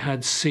 They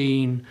had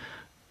seen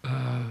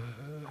a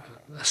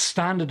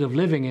standard of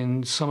living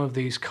in some of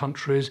these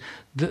countries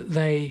that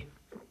they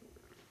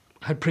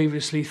had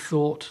previously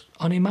thought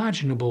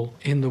unimaginable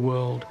in the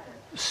world.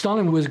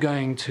 Stalin was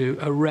going to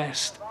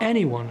arrest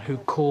anyone who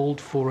called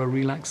for a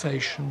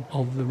relaxation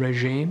of the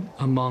regime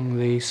among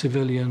the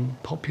civilian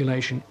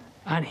population,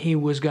 and he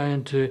was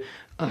going to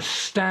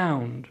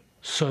astound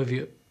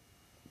Soviet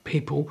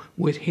people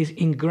with his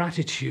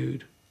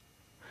ingratitude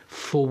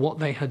for what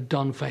they had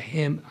done for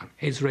him and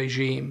his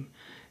regime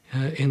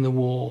in the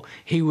war.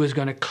 He was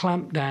going to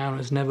clamp down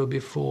as never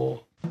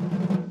before.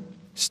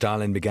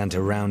 Stalin began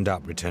to round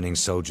up returning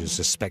soldiers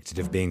suspected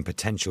of being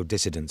potential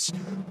dissidents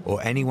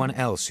or anyone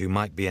else who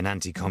might be an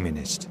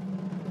anti-communist.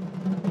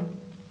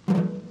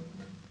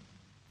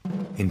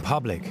 In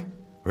public,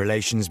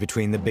 relations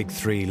between the big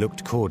three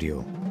looked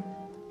cordial,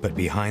 but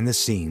behind the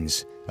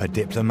scenes, a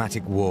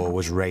diplomatic war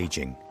was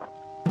raging.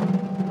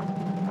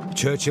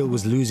 Churchill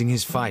was losing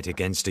his fight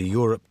against a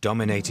Europe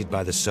dominated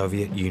by the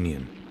Soviet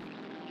Union.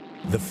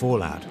 The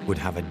fallout would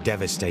have a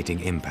devastating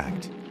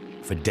impact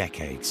for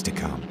decades to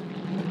come.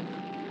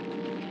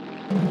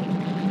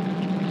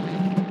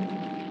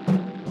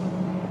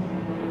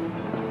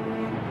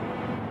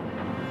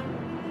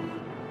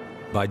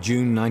 By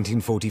June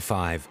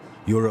 1945,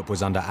 Europe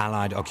was under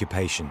Allied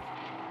occupation.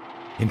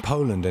 In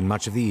Poland and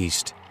much of the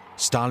East,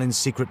 Stalin's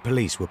secret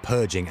police were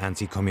purging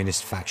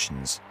anti-communist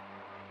factions.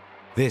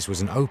 This was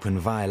an open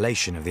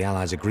violation of the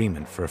Allies'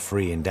 agreement for a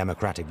free and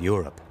democratic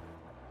Europe.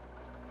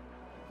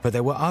 But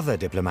there were other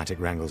diplomatic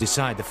wrangles to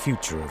decide the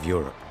future of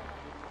Europe.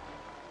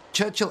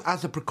 Churchill,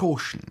 as a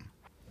precaution,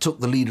 took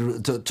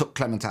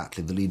Clement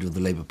Attlee, the leader of the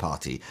Labour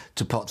Party,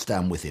 to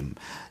Potsdam with him,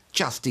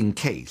 just in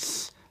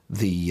case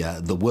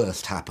the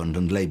worst happened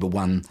and Labour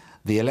won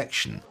the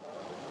election.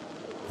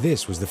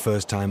 This was the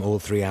first time all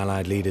three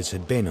Allied leaders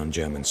had been on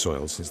German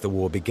soil since the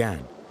war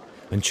began,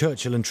 and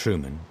Churchill and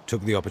Truman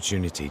took the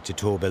opportunity to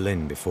tour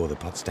Berlin before the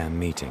Potsdam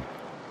meeting.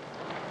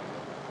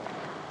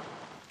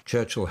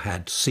 Churchill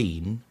had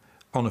seen,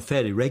 on a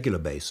fairly regular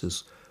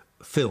basis,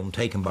 film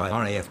taken by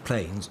RAF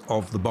planes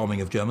of the bombing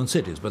of German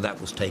cities, but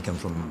that was taken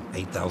from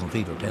 8,000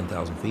 feet or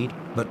 10,000 feet.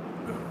 But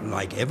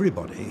like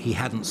everybody, he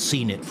hadn't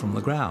seen it from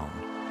the ground.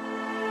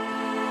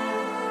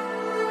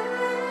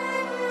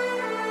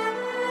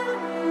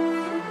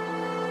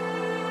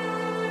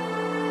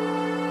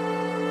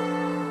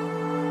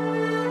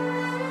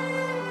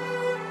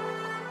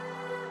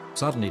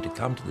 Suddenly to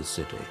come to this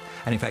city,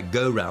 and in fact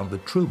go round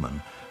with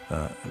Truman.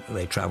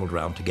 They travelled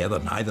around together,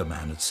 neither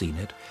man had seen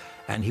it,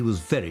 and he was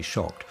very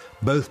shocked,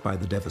 both by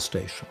the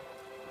devastation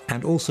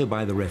and also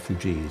by the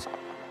refugees.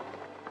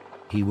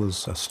 He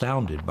was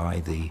astounded by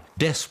the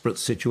desperate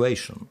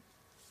situation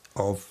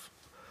of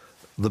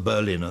the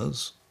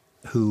Berliners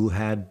who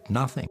had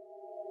nothing.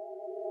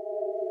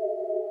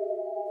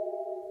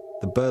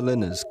 The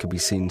Berliners could be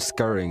seen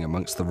scurrying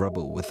amongst the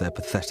rubble with their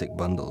pathetic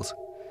bundles.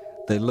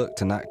 They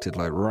looked and acted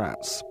like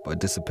rats by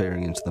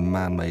disappearing into the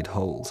man-made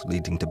holes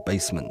leading to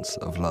basements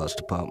of large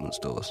department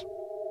stores.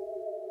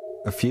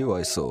 A few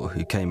I saw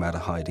who came out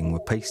of hiding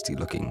were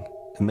pasty-looking,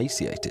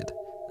 emaciated,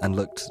 and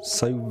looked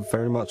so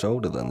very much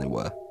older than they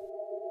were.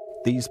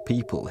 These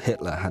people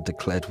Hitler had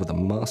declared were the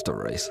master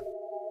race.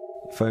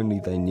 If only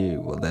they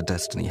knew what their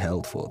destiny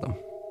held for them.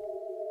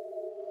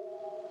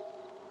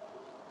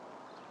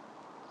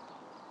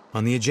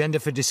 On the agenda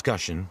for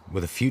discussion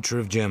were the future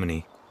of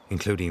Germany,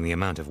 including the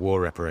amount of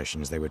war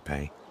reparations they would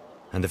pay,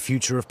 and the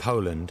future of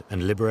Poland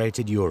and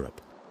liberated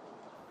Europe.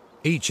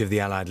 Each of the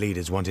Allied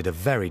leaders wanted a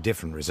very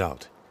different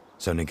result,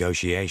 so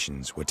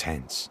negotiations were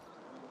tense.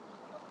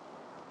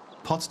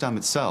 Potsdam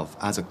itself,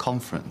 as a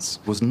conference,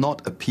 was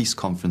not a peace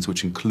conference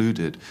which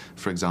included,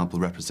 for example,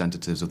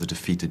 representatives of the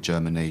defeated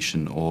German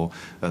nation or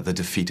the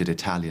defeated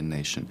Italian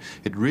nation.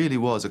 It really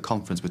was a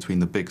conference between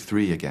the big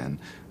three again,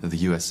 the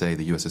USA,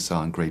 the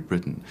USSR, and Great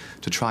Britain,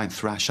 to try and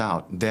thrash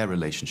out their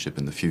relationship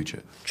in the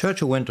future.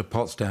 Churchill went to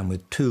Potsdam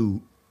with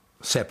two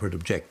separate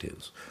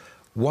objectives.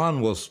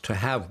 One was to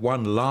have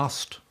one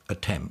last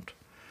attempt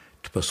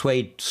to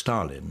persuade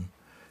Stalin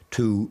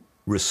to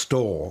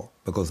restore,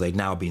 because they'd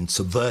now been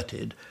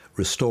subverted,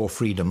 restore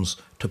freedoms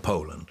to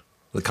Poland,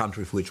 the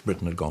country for which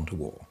Britain had gone to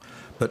war.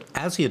 But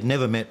as he had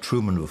never met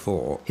Truman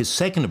before, his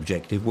second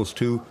objective was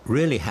to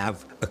really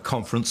have a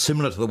conference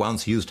similar to the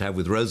ones he used to have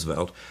with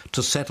Roosevelt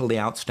to settle the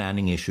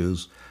outstanding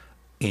issues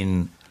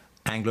in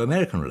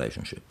Anglo-American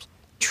relationships.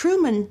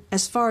 Truman,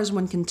 as far as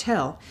one can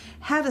tell,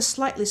 had a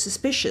slightly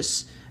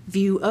suspicious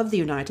view of the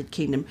United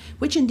Kingdom,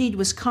 which indeed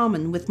was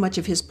common with much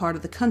of his part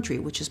of the country,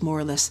 which is more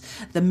or less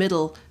the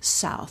middle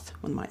South,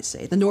 one might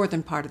say, the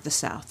northern part of the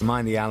South.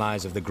 Remind the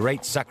Allies of the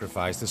great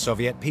sacrifice the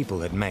Soviet people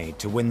had made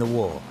to win the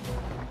war.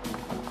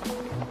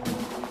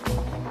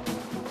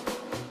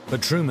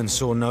 But Truman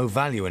saw no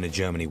value in a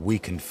Germany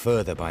weakened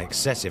further by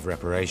excessive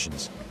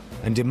reparations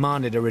and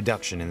demanded a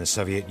reduction in the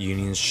Soviet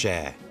Union's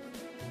share.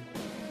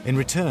 In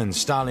return,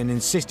 Stalin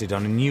insisted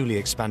on a newly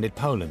expanded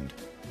Poland,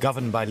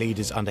 governed by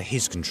leaders under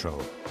his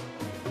control.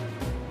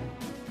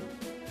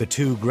 The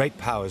two great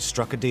powers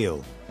struck a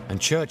deal, and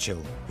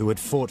Churchill, who had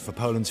fought for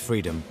Poland's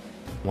freedom,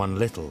 won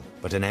little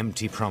but an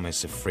empty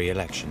promise of free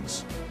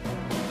elections.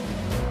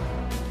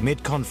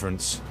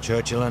 Mid-conference,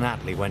 Churchill and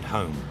Attlee went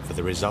home for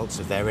the results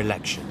of their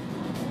election.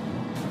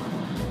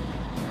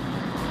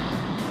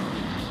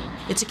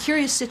 It's a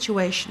curious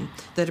situation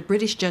that a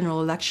British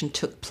general election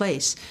took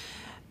place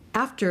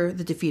after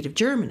the defeat of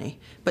Germany,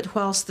 but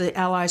whilst the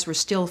Allies were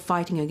still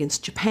fighting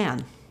against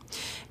Japan.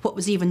 What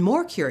was even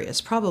more curious,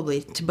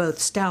 probably to both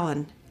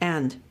Stalin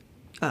and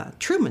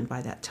Truman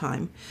by that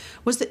time,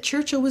 was that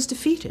Churchill was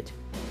defeated.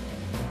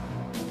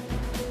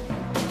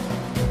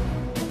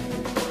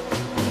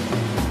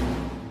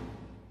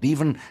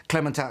 Even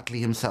Clement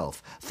Attlee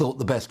himself thought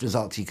the best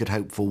result he could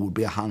hope for would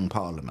be a hung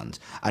parliament,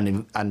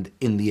 and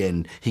in the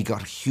end he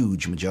got a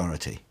huge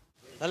majority.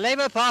 The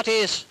Labour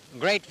Party's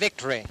great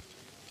victory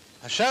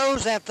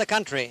shows that the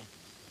country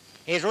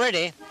is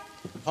ready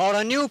for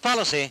a new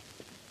policy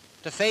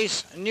to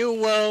face new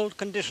world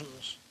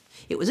conditions.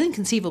 It was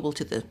inconceivable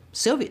to the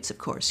Soviets, of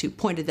course, who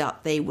pointed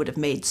out they would have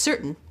made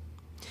certain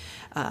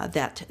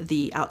that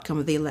the outcome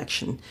of the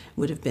election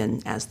would have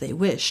been as they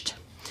wished.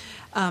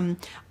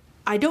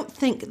 I don't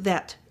think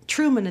that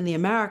Truman and the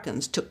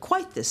Americans took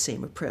quite this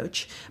same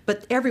approach,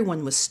 but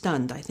everyone was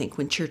stunned, I think,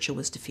 when Churchill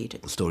was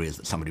defeated. The story is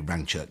that somebody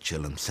rang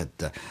Churchill and said,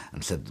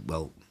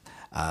 well,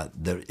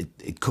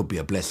 it could be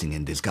a blessing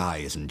in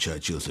disguise, and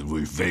Churchill said,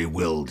 we're very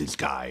well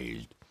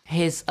disguised.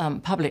 His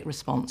public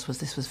response was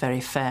this was very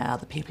fair,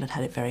 the people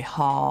had it very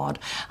hard,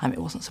 it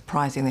wasn't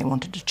surprising they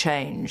wanted to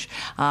change.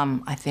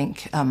 I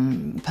think,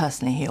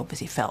 personally, he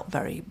obviously felt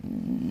very,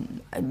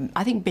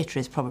 I think bitter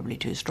is probably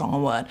too strong a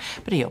word,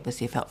 but he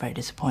obviously felt very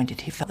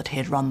disappointed. He felt that he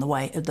had run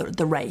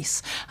the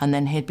race, and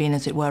then he'd been,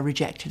 as it were,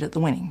 rejected at the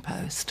winning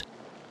post.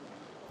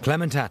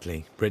 Clement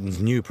Attlee,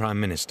 Britain's new Prime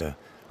Minister,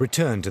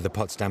 returned to the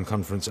Potsdam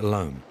Conference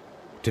alone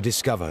to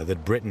discover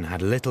that Britain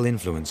had little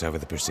influence over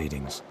the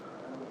proceedings.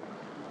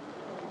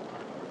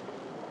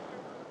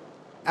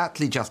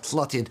 Attlee just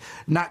slotted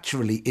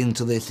naturally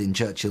into this in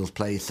Churchill's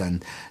place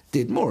and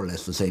did more or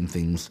less the same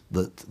things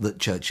that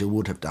Churchill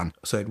would have done.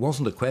 So it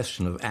wasn't a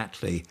question of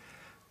Attlee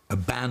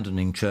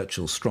abandoning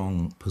Churchill's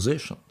strong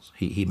positions.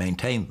 He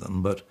maintained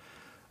them, but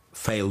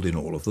failed in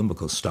all of them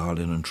because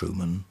Stalin and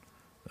Truman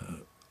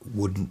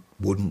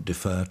wouldn't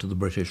defer to the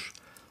British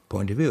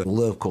point of view.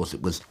 Although, of course,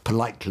 it was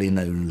politely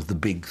known as the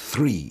Big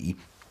Three,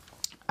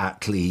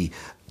 Attlee,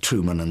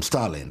 Truman and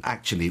Stalin.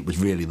 Actually, it was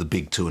really the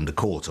Big Two and a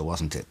Quarter,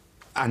 wasn't it?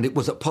 And it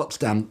was at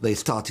Potsdam they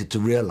started to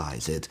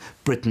realise it.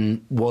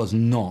 Britain was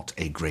not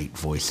a great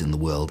voice in the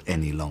world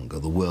any longer.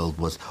 The world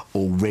was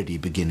already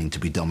beginning to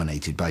be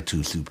dominated by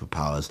two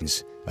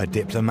superpowers. A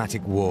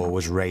diplomatic war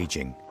was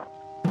raging.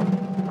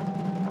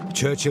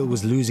 Churchill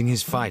was losing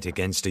his fight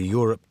against a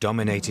Europe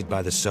dominated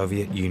by the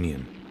Soviet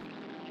Union.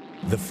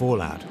 The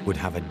fallout would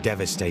have a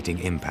devastating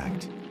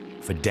impact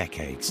for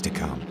decades to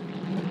come.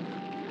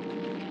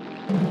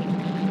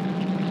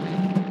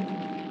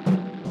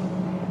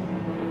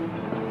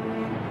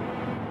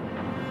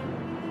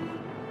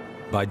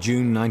 By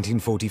June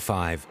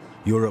 1945,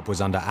 Europe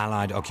was under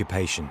Allied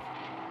occupation.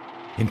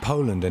 In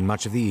Poland and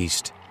much of the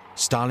East,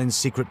 Stalin's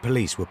secret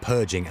police were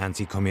purging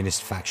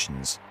anti-communist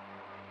factions.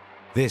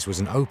 This was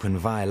an open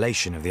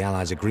violation of the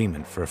Allies'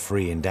 agreement for a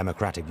free and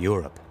democratic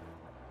Europe.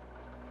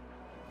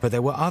 But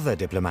there were other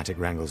diplomatic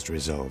wrangles to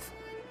resolve.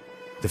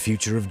 The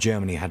future of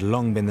Germany had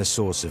long been the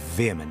source of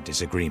vehement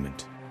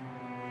disagreement.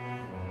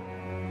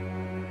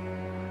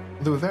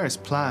 There were various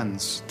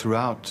plans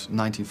throughout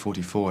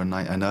 1944 and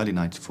early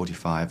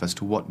 1945 as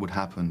to what would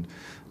happen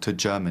to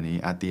Germany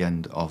at the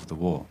end of the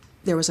war.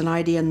 There was an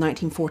idea in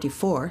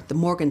 1944, the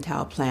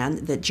Morgenthau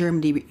Plan, that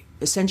Germany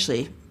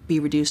essentially be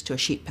reduced to a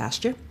sheep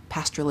pasture.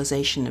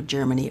 Pastoralization of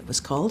Germany, it was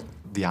called.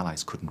 The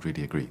Allies couldn't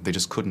really agree. They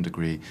just couldn't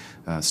agree.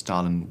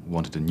 Stalin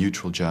wanted a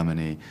neutral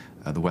Germany.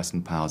 The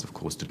Western powers, of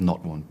course, did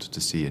not want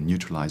to see a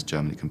neutralized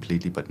Germany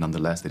completely, but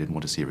nonetheless, they didn't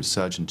want to see a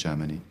resurgent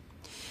Germany.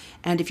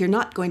 And if you're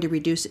not going to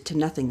reduce it to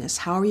nothingness,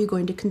 how are you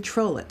going to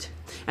control it?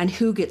 And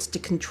who gets to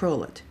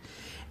control it?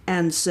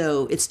 And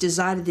so it's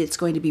decided that it's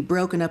going to be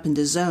broken up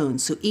into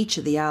zones, so each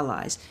of the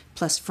Allies,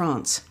 plus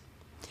France,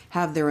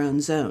 have their own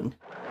zone.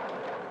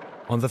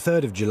 On the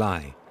 3rd of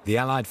July, the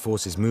Allied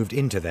forces moved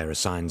into their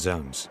assigned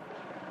zones.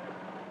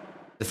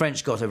 The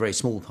French got a very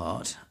small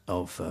part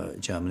of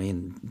Germany,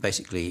 and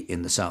basically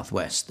in the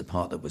southwest, the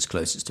part that was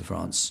closest to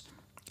France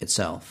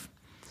itself.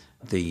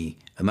 The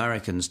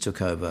Americans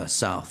took over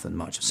south and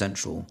much of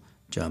central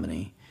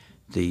Germany.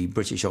 The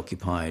British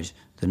occupied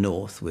the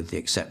north, with the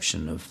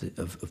exception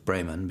of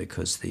Bremen,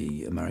 because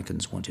the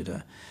Americans wanted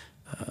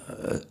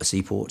a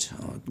seaport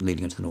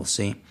leading into the North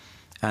Sea.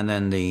 And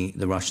then the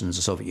Russians,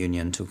 the Soviet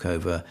Union, took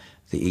over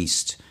the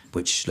east,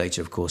 which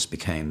later, of course,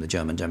 became the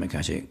German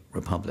Democratic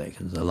Republic,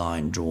 and the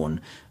line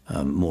drawn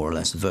more or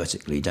less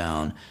vertically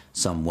down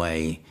some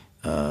way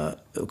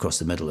across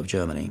the middle of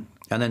Germany.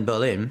 And then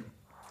Berlin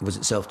was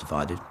itself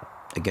divided,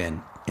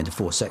 again, into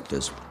 4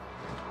 sectors.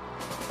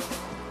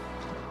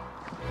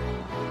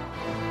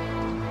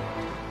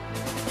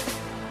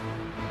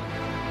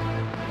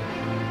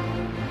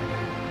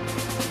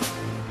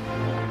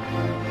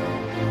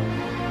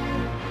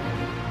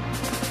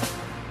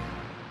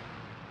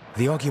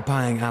 The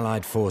occupying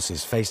Allied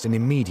forces faced an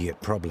immediate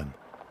problem.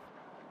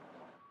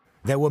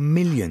 There were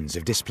millions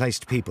of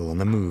displaced people on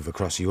the move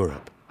across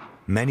Europe,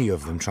 many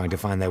of them trying to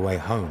find their way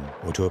home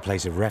or to a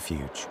place of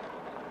refuge.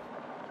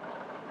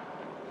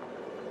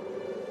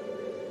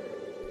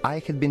 I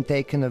had been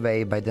taken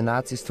away by the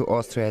Nazis to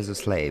Austria as a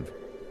slave.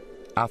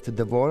 After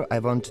the war, I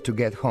wanted to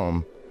get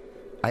home.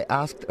 I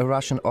asked a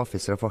Russian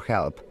officer for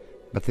help,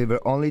 but we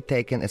were only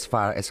taken as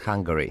far as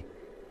Hungary.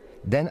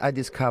 Then I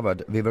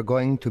discovered we were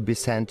going to be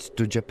sent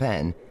to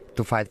Japan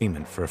to fight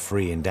for a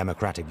free and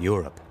democratic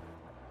Europe.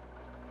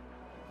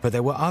 But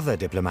there were other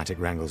diplomatic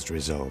wrangles to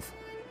resolve.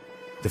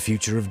 The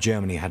future of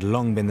Germany had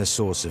long been the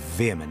source of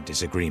vehement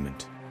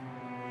disagreement.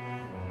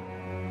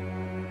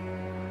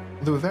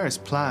 There were various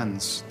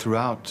plans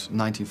throughout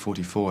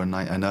 1944 and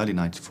early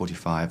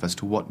 1945 as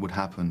to what would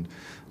happen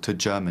to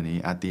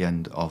Germany at the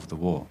end of the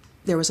war.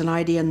 There was an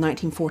idea in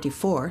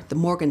 1944, the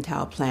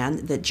Morgenthau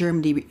Plan, that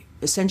Germany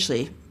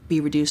essentially be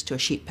reduced to a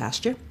sheep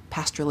pasture.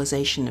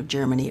 Pastoralization of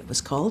Germany, it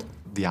was called.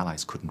 The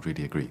Allies couldn't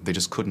really agree. They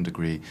just couldn't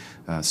agree.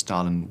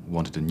 Stalin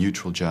wanted a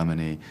neutral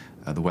Germany.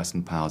 The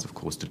Western powers, of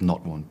course, did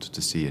not want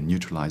to see a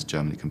neutralized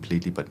Germany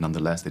completely, but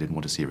nonetheless, they didn't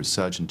want to see a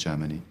resurgent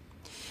Germany.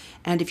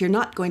 And if you're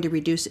not going to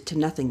reduce it to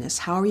nothingness,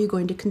 how are you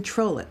going to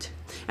control it?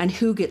 And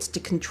who gets to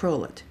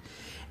control it?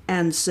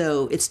 And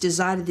so it's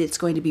decided that it's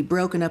going to be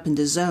broken up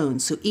into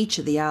zones, so each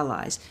of the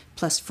Allies,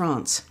 plus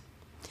France,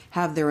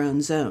 have their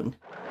own zone.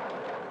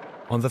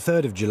 On the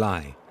 3rd of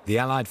July, the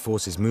Allied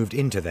forces moved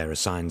into their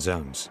assigned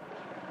zones.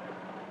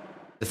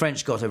 The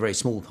French got a very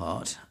small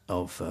part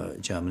of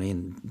Germany,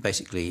 and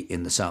basically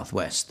in the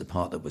southwest, the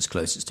part that was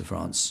closest to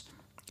France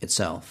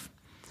itself.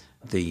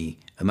 The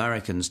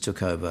Americans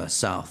took over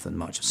south and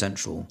much of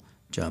central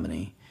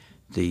Germany.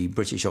 The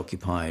British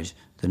occupied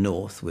the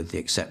north, with the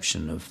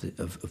exception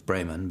of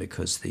Bremen,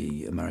 because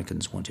the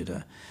Americans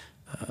wanted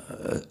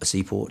a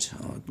seaport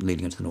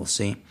leading into the North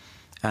Sea.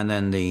 And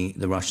then the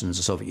Russians,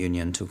 the Soviet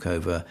Union, took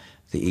over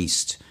the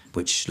east,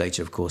 which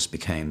later, of course,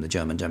 became the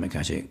German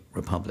Democratic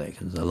Republic,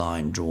 the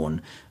line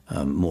drawn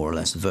more or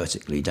less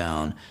vertically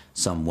down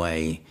some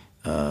way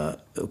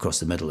across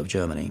the middle of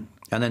Germany.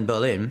 And then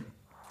Berlin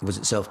was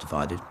itself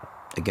divided,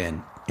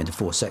 again, into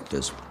 4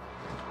 sectors.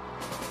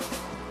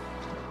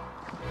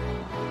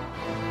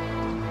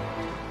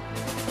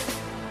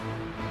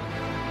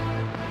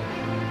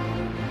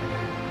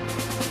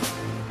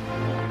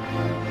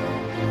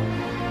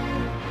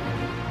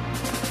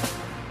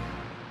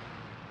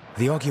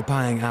 The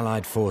occupying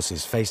Allied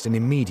forces faced an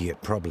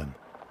immediate problem.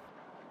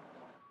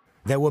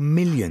 There were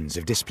millions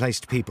of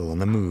displaced people on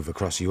the move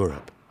across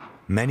Europe,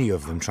 many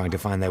of them trying to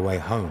find their way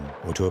home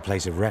or to a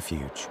place of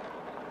refuge.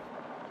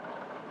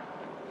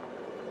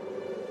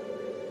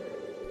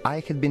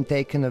 I had been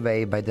taken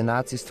away by the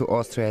Nazis to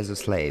Austria as a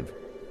slave.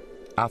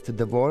 After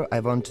the war, I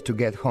wanted to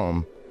get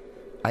home.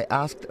 I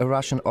asked a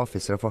Russian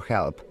officer for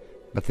help,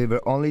 but we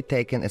were only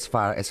taken as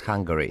far as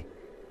Hungary.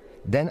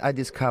 Then I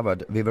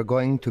discovered we were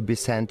going to be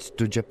sent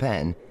to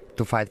Japan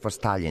to fight for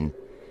Stalin.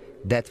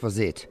 That was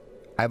it.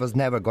 I was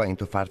never going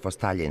to fight for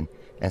Stalin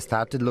and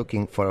started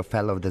looking for a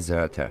fellow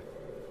deserter.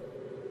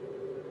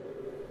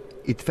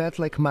 It felt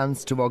like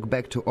months to walk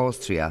back to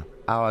Austria,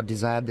 our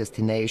desired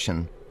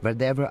destination, where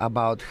there were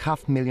about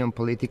 500,000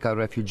 political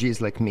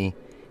refugees like me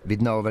with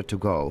nowhere to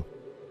go.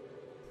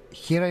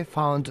 Here I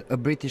found a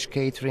British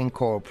catering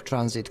corps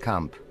transit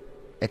camp.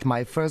 At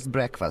my first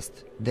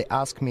breakfast, they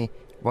asked me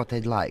what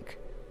I'd like.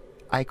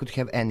 I could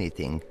have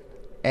anything,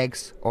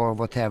 eggs or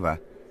whatever,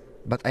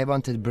 but I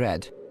wanted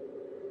bread.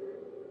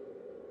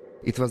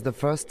 It was the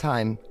first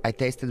time I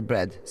tasted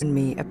bread. And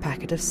me a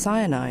packet of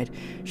cyanide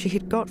she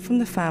had got from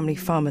the family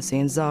pharmacy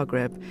in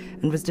Zagreb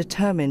and was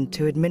determined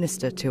to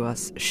administer to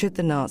us should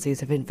the Nazis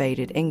have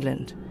invaded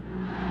England.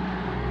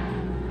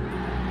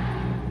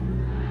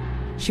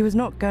 She was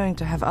not going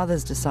to have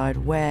others decide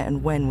where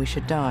and when we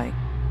should die.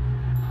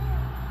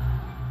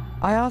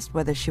 I asked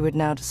whether she would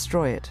now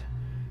destroy it.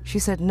 She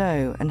said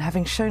no, and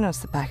having shown us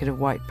the packet of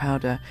white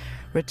powder,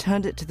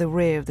 returned it to the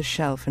rear of the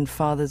shelf in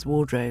Father's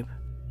wardrobe.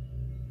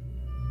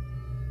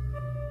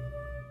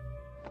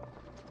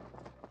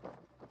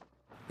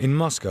 In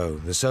Moscow,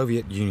 the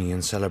Soviet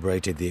Union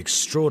celebrated the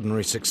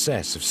extraordinary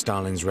success of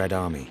Stalin's Red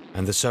Army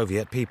and the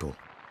Soviet people.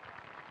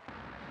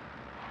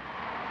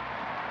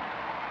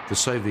 The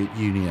Soviet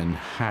Union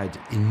had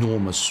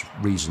enormous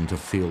reason to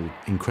feel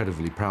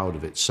incredibly proud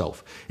of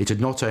itself. It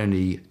had not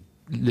only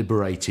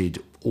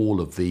liberated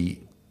all of the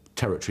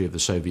territory of the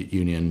Soviet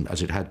Union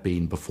as it had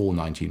been before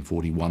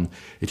 1941,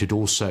 it had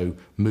also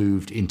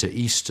moved into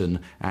Eastern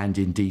and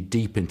indeed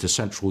deep into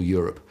Central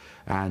Europe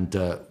and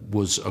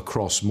was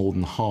across more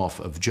than half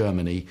of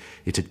Germany.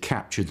 It had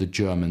captured the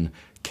German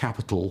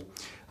capital.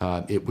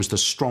 It was the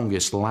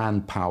strongest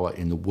land power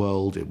in the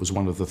world. It was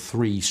one of the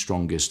 3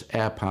 strongest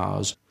air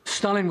powers.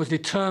 Stalin was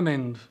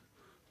determined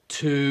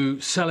to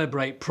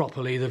celebrate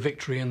properly the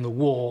victory in the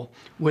war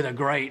with a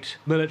great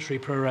military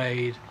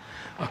parade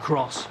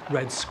across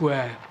Red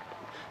Square.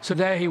 So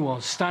there he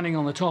was, standing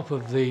on the top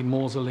of the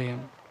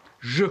mausoleum,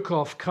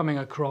 Zhukov coming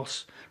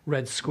across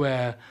Red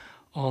Square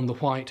on the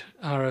white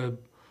Arab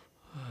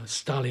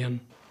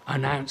stallion,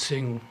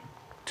 announcing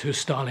to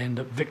Stalin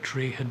that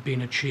victory had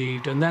been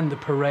achieved, and then the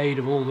parade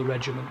of all the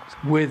regiments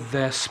with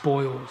their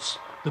spoils,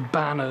 the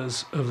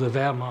banners of the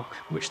Wehrmacht,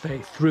 which they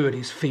threw at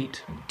his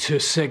feet to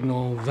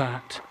signal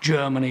that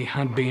Germany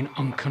had been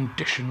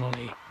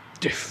unconditionally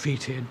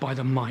defeated by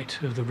the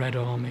might of the Red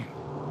Army.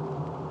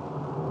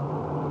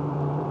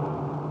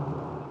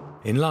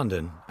 In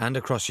London and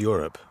across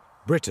Europe,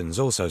 Britons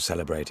also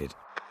celebrated.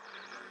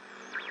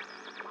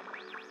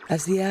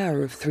 As the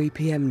hour of 3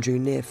 p.m. drew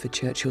near for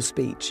Churchill's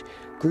speech,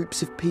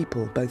 groups of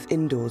people, both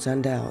indoors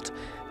and out,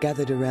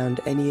 gathered around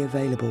any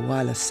available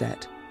wireless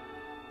set.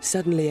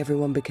 Suddenly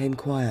everyone became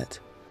quiet.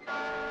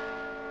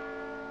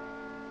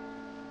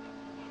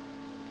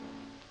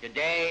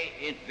 Today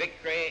is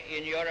Victory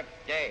in Europe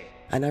Day.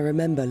 And I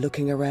remember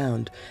looking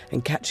around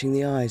and catching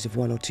the eyes of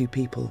 1 or 2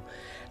 people,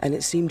 and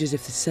it seemed as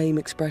if the same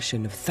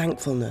expression of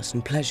thankfulness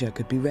and pleasure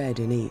could be read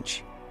in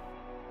each.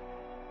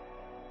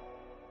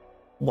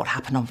 What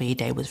happened on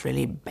V-Day was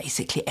really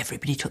basically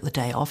everybody took the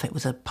day off. It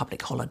was a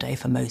public holiday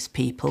for most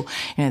people.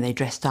 You know, they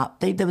dressed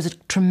up. There was a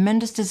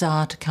tremendous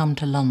desire to come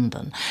to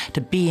London, to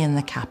be in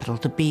the capital,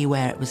 to be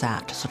where it was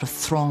at, to sort of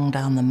throng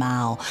down the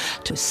Mall,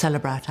 to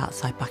celebrate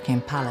outside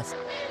Buckingham Palace.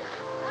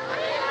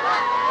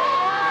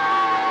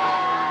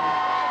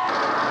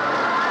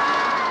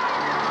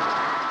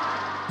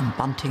 And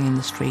bunting in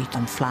the street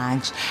and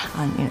flags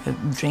and, you know,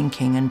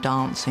 drinking and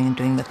dancing and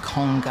doing the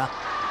conga.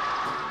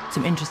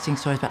 Some interesting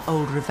stories about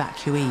older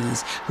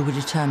evacuees who were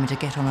determined to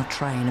get on a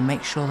train and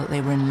make sure that they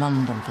were in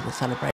London for the celebration.